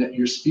 meaning that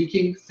you're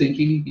speaking,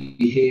 thinking,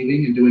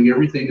 behaving, and doing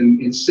everything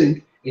in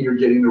sync, and you're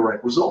getting the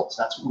right results.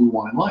 That's what we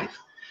want in life.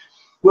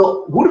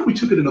 Well, what if we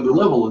took it another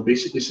level and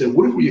basically said,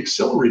 what if we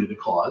accelerated the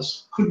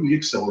cause? Could we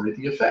accelerate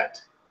the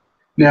effect?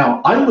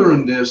 Now, I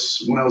learned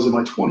this when I was in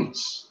my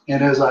 20s,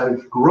 and as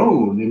I've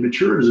grown and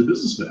matured as a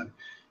businessman,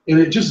 and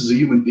it just as a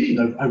human being,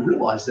 I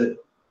realized that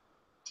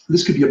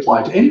this could be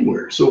applied to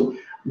anywhere. So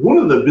one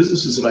of the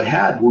businesses that I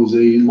had was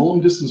a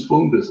long-distance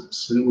phone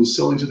business, and it was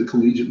selling to the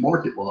collegiate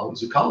market while I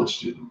was a college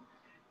student.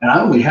 And I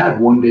only had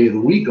 1 day of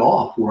the week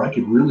off where I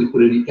could really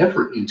put any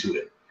effort into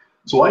it.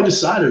 So I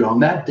decided on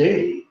that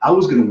day I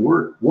was going to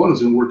work. I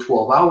was going to work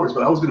 12 hours,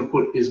 but I was going to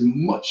put I was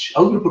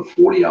going to put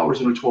 40 hours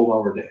in a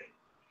 12-hour day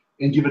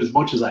and give it as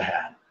much as I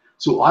had.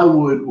 So I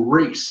would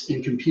race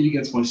and compete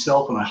against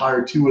myself, and I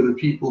hired 2 other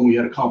people, and we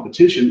had a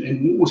competition.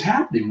 And what was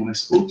happening when I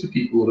spoke to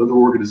people at other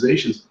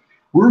organizations,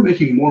 we were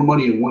making more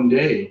money in 1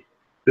 day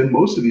than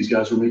most of these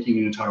guys were making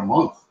in an entire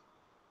month.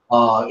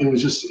 It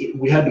was just,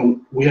 we had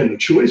no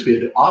choice. We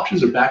had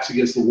options, our backs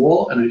against the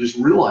wall, and I just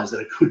realized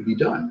that it could be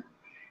done.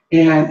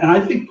 And I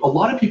think a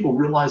lot of people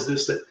realize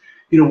this, that,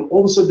 you know, all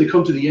of a sudden they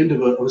come to the end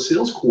of a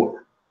sales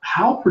quarter.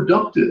 How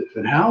productive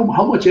and how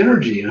much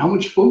energy and how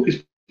much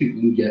focus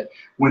people can get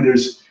when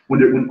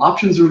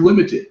options are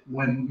limited,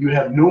 when you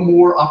have no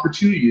more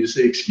opportunity to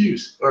say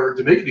excuse or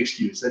to make an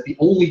excuse, that the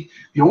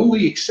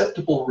only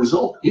acceptable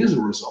result is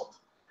a result.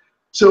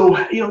 So,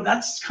 you know,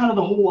 that's kind of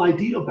the whole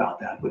idea about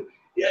that. But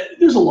yeah,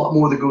 there's a lot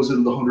more that goes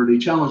into the 100-day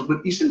challenge,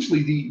 but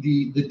essentially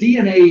the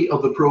DNA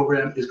of the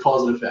program is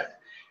cause and effect.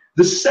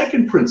 The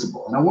second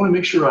principle, and I want to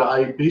make sure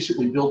I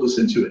basically build this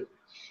into it,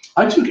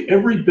 I took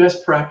every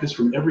best practice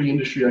from every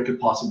industry I could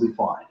possibly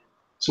find.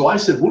 So I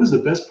said, what is the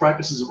best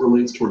practice as it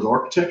relates towards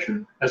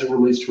architecture, as it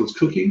relates towards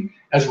cooking,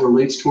 as it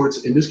relates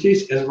towards, in this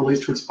case, as it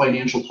relates towards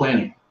financial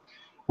planning.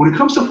 When it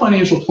comes to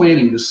financial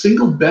planning, the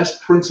single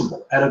best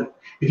principle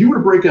if you were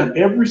to break down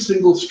every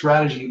single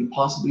strategy you can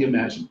possibly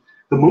imagine,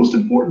 the most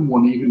important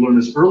one that you can learn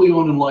as early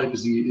on in life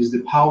is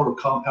the power of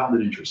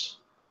compounded interest.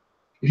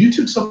 If you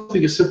took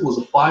something as simple as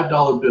a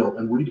 $5 bill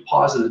and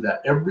redeposited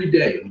that every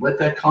day and let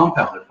that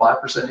compound at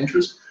 5%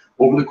 interest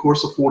over the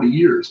course of 40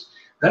 years,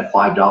 that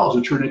 $5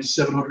 would turn into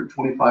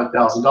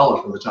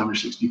 $725,000 by the time you're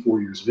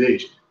 64 years of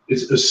age.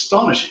 It's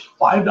astonishing,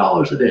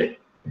 $5 a day.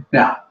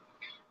 Now,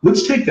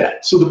 let's take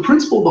that. So the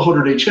principle of the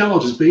 100-day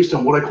challenge is based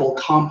on what I call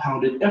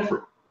compounded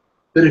effort.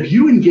 That if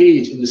you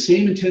engage in the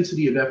same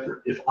intensity of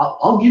effort, if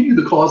I'll give you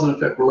the cause and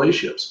effect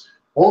relationships,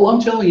 all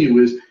I'm telling you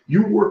is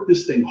you work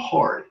this thing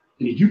hard,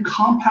 and if you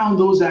compound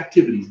those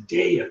activities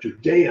day after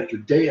day after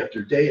day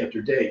after day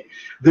after day,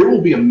 there will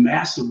be a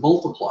massive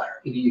multiplier.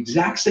 In the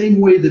exact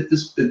same way that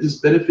this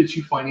benefits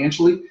you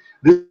financially,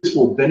 this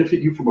will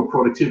benefit you from a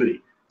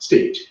productivity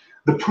stage.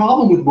 The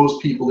problem with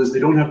most people is they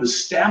don't have the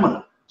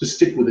stamina to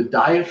stick with a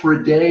diet for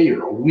a day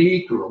or a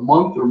week or a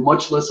month or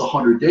much less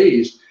 100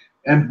 days.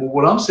 And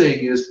what I'm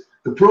saying is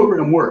the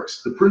program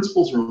works. The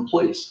principles are in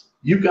place.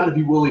 You've got to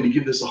be willing to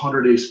give this a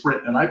 100-day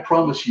sprint. And I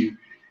promise you,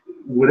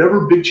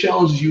 whatever big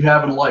challenges you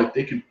have in life,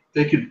 they could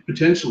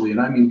potentially,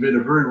 and I mean in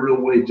a very real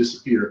way,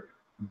 disappear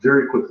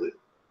very quickly.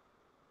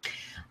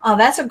 Oh,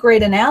 that's a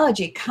great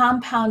analogy.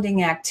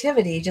 Compounding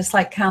activity, just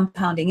like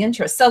compounding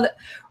interest. So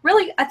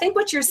really, I think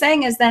what you're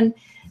saying is then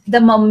the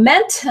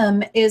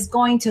momentum is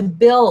going to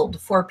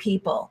build for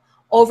people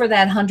over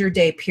that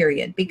 100-day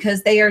period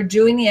because they are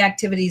doing the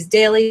activities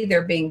daily,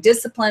 they're being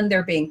disciplined,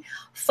 they're being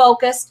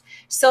focused,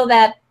 so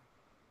that,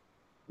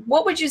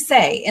 what would you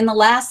say, in the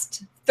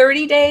last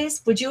 30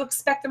 days, would you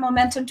expect the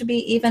momentum to be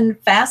even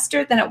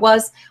faster than it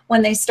was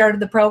when they started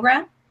the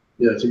program?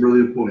 Yeah, it's a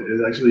brilliant point.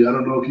 Actually, I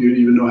don't know if you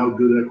even know how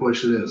good that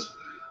question is.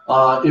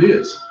 It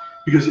is,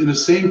 because in the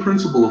same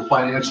principle of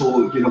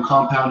financial,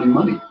 compounding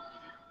money,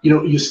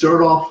 you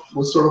start off,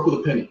 let's start off with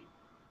a penny.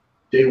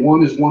 Day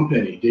 1 is 1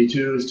 penny. Day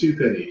 2 is 2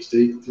 pennies.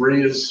 Day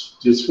 3 is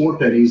just 4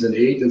 pennies, and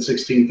 8 and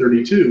 16,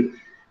 32.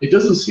 It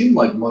doesn't seem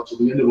like much at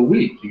the end of a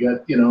week. You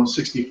got,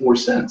 64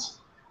 cents.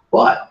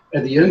 But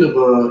at the end of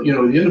the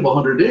end of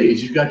 100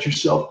 days, you got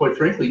yourself, quite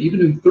frankly,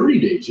 even in 30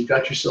 days, you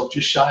got yourself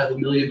just shy of $1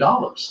 million.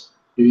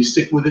 If you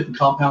stick with it and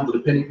compound it a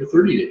penny for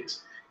 30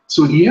 days.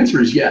 So the answer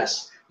is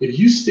yes. If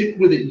you stick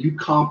with it and you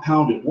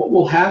compound it, what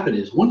will happen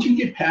is once you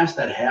get past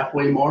that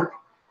halfway mark,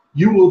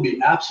 you will be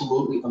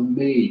absolutely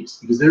amazed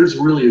because there's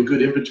really a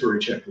good inventory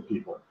check for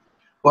people.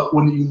 But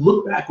when you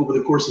look back over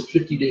the course of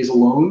 50 days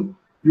alone,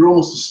 you're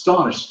almost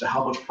astonished to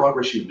how much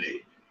progress you've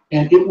made.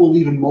 And it will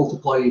even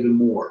multiply even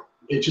more.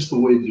 It's just the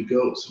way that it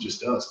goes. It just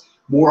does.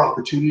 More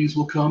opportunities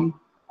will come.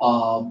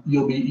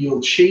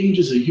 You'll change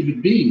as a human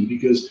being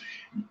because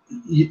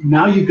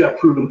now you've got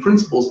proven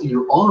principles and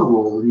you're on a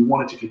roll and you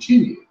want it to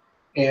continue.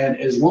 And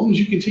as long as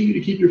you continue to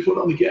keep your foot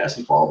on the gas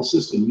and follow the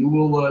system, you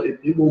will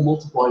it will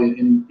multiply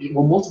and it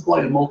will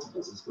multiply in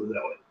multiples. Let's put it that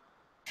way.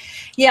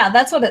 Yeah,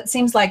 that's what it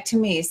seems like to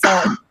me. So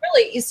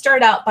really, you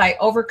start out by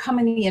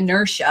overcoming the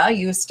inertia.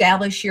 You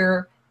establish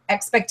your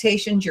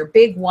expectations, your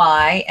big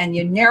why, and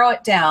you narrow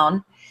it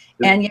down,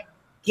 and you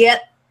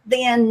get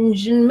the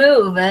engine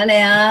moving.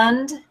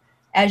 And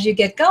as you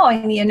get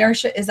going, the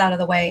inertia is out of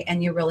the way,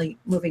 and you're really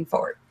moving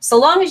forward. So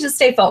long as you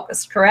stay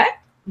focused,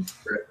 correct?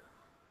 Correct.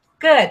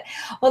 Good.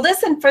 Well,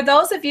 listen, for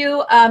those of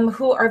you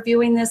who are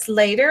viewing this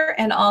later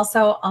and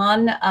also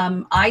on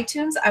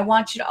iTunes, I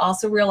want you to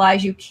also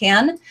realize you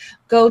can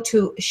go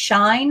to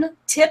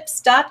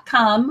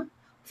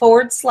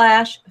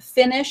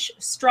shinetips.com/finish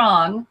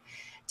strong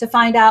to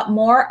find out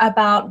more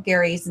about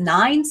Gary's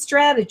 9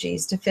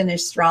 strategies to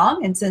finish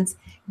strong. And since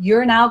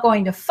you're now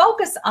going to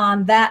focus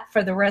on that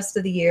for the rest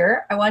of the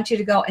year, I want you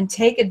to go and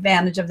take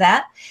advantage of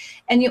that.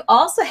 And you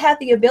also have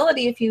the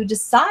ability, if you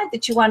decide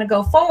that you want to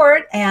go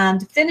forward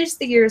and finish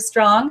the year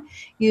strong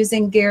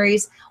using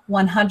Gary's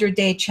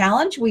 100-day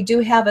challenge, we do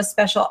have a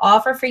special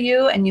offer for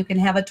you, and you can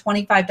have a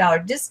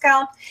 $25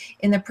 discount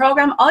in the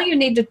program. All you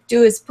need to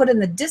do is put in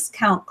the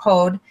discount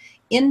code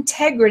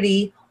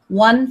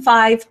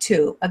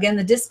Integrity152. Again,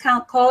 the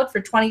discount code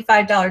for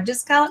 $25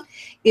 discount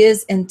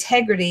is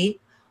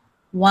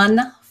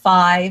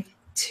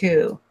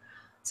Integrity152.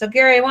 So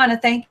Gary, I want to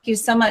thank you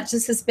so much.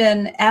 This has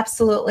been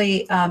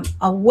absolutely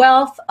a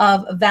wealth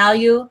of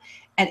value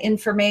and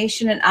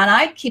information. And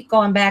I keep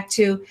going back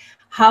to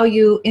how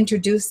you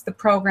introduced the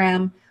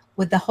program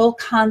with the whole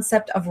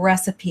concept of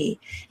recipe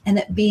and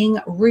it being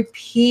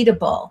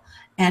repeatable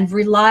and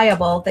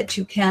reliable, that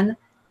you can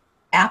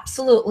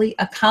absolutely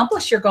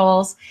accomplish your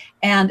goals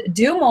and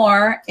do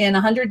more in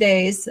 100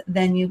 days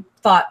than you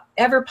thought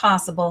ever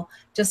possible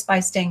just by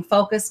staying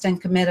focused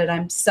and committed.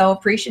 I'm so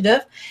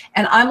appreciative,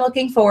 and I'm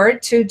looking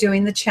forward to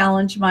doing the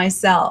challenge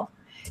myself.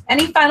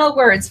 Any final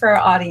words for our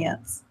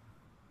audience?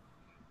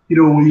 We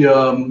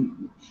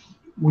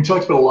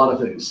talked about a lot of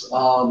things.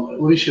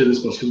 Let me share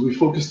this much, because we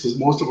focused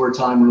most of our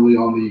time really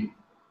on the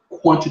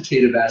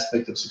quantitative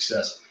aspect of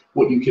success,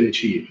 what you can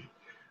achieve.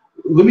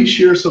 let me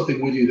share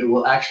something with you that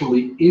will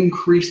actually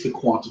increase the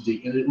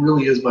quantity, and it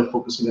really is by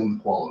focusing on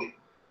the quality.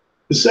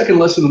 The second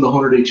lesson in the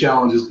 100-day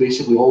challenge is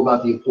basically all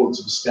about the importance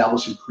of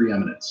establishing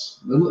preeminence.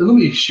 Let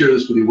me share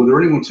this with you,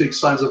 whether anyone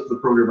signs up for the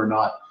program or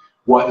not,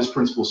 why this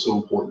principle is so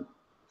important.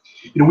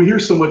 We hear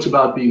so much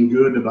about being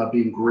good and about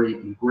being great,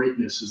 and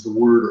greatness is the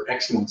word, or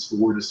excellence, the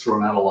word is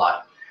thrown out a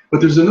lot.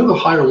 But there's another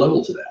higher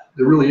level to that.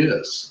 There really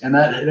is. And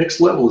that next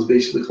level is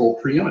basically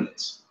called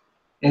preeminence.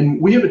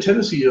 And we have a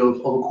tendency of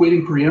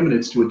equating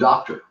preeminence to a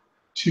doctor,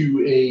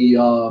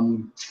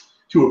 to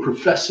a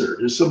professor,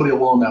 to somebody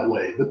along that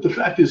way. But the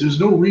fact is, there's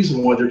no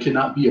reason why there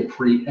cannot be a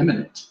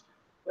preeminent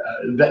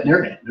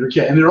veterinarian.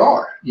 And there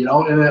are,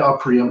 and a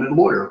preeminent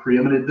lawyer, a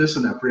preeminent this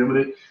and that,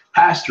 preeminent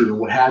pastor, or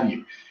what have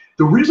you.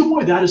 The reason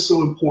why that is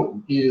so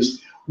important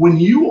is when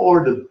you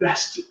are the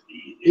best,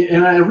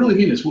 and I really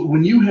mean this,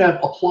 when you have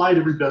applied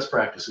every best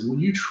practice, and when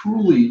you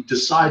truly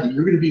decide that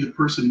you're going to be the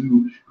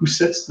person who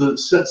sets the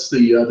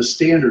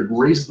standard and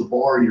raises the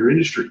bar in your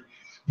industry,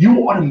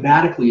 you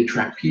automatically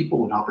attract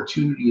people and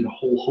opportunity and a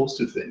whole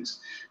host of things,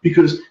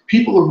 because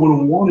people are going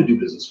to want to do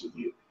business with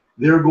you.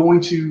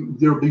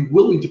 They'll be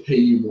willing to pay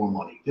you more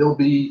money.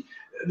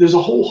 There's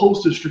a whole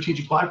host of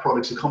strategic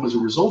byproducts that come as a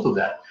result of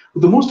that.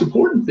 But the most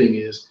important thing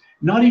is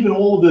not even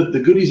all of the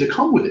goodies that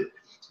come with it.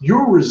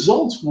 Your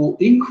results will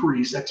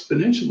increase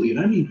exponentially, and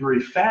I mean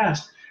very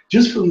fast,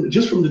 just from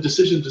the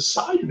decision to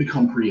decide to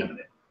become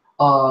preeminent.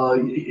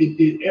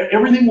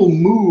 Everything will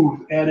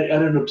move at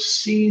an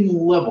obscene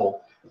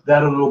level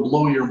that it'll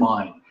blow your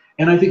mind.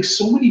 And I think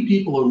so many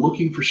people are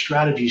looking for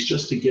strategies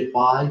just to get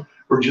by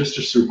or just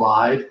to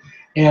survive,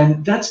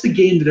 and that's the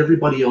game that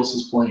everybody else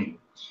is playing.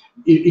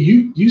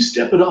 You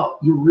step it up,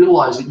 you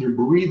realize that you're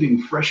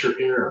breathing fresher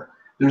air.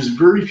 There's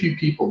very few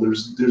people.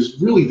 There's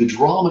really, the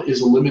drama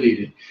is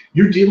eliminated.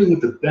 You're dealing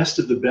with the best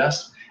of the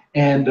best,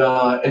 and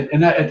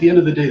at the end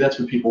of the day, that's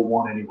what people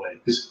want anyway.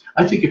 Because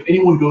I think if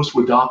anyone goes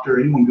to a doctor,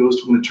 anyone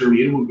goes to an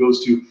attorney, anyone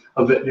goes to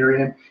a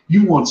veterinarian,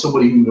 you want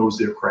somebody who knows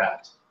their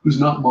craft, who's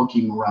not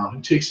monkeying around,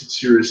 who takes it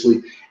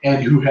seriously,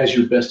 and who has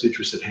your best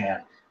interest at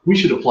hand. We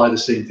should apply the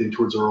same thing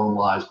towards our own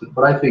lives.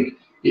 But I think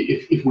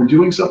if we're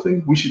doing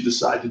something, we should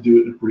decide to do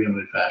it in a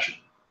preeminent fashion.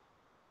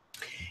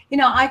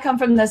 I come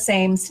from the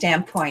same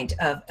standpoint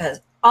of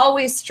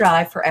always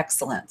strive for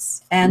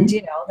excellence. And,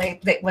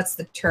 they what's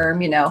the term,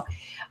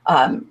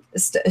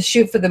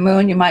 shoot for the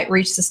moon, you might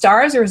reach the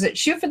stars, or is it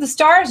shoot for the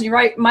stars and you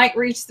might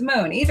reach the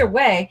moon? Either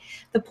way,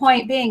 the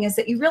point being is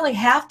that you really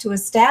have to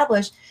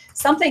establish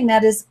something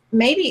that is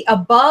maybe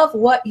above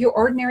what your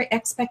ordinary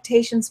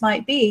expectations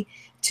might be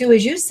to,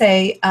 as you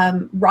say,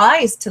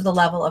 rise to the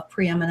level of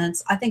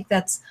preeminence. I think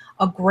that's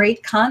a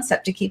great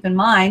concept to keep in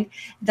mind.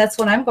 That's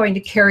what I'm going to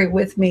carry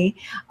with me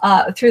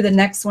through the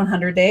next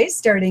 100 days,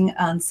 starting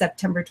on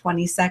September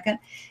 22nd.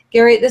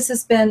 Gary, this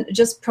has been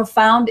just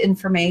profound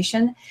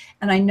information,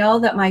 and I know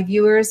that my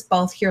viewers,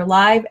 both here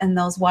live and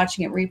those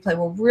watching it replay,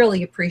 will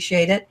really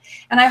appreciate it.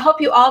 And I hope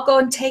you all go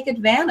and take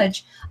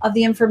advantage of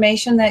the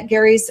information that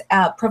Gary's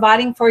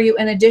providing for you.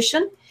 In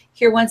addition,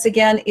 here once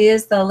again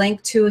is the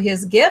link to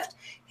his gift,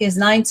 his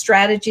 9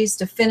 strategies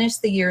to finish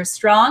the year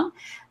strong.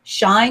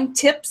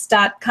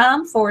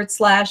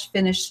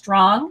 shinetips.com/finish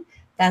strong.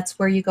 That's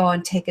where you go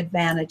and take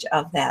advantage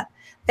of that.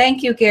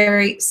 Thank you,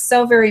 Gary,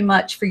 so very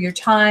much for your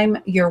time,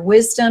 your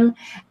wisdom,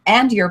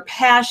 and your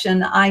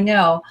passion. I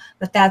know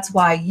that that's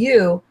why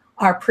you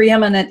are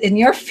preeminent in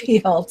your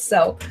field.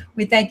 So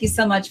we thank you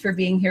so much for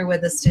being here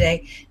with us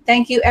today.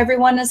 Thank you,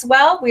 everyone, as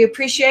well. We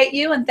appreciate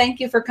you, and thank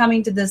you for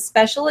coming to this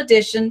special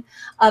edition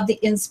of the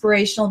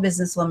Inspirational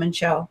Businesswoman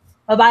Show.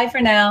 Bye-bye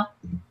for now.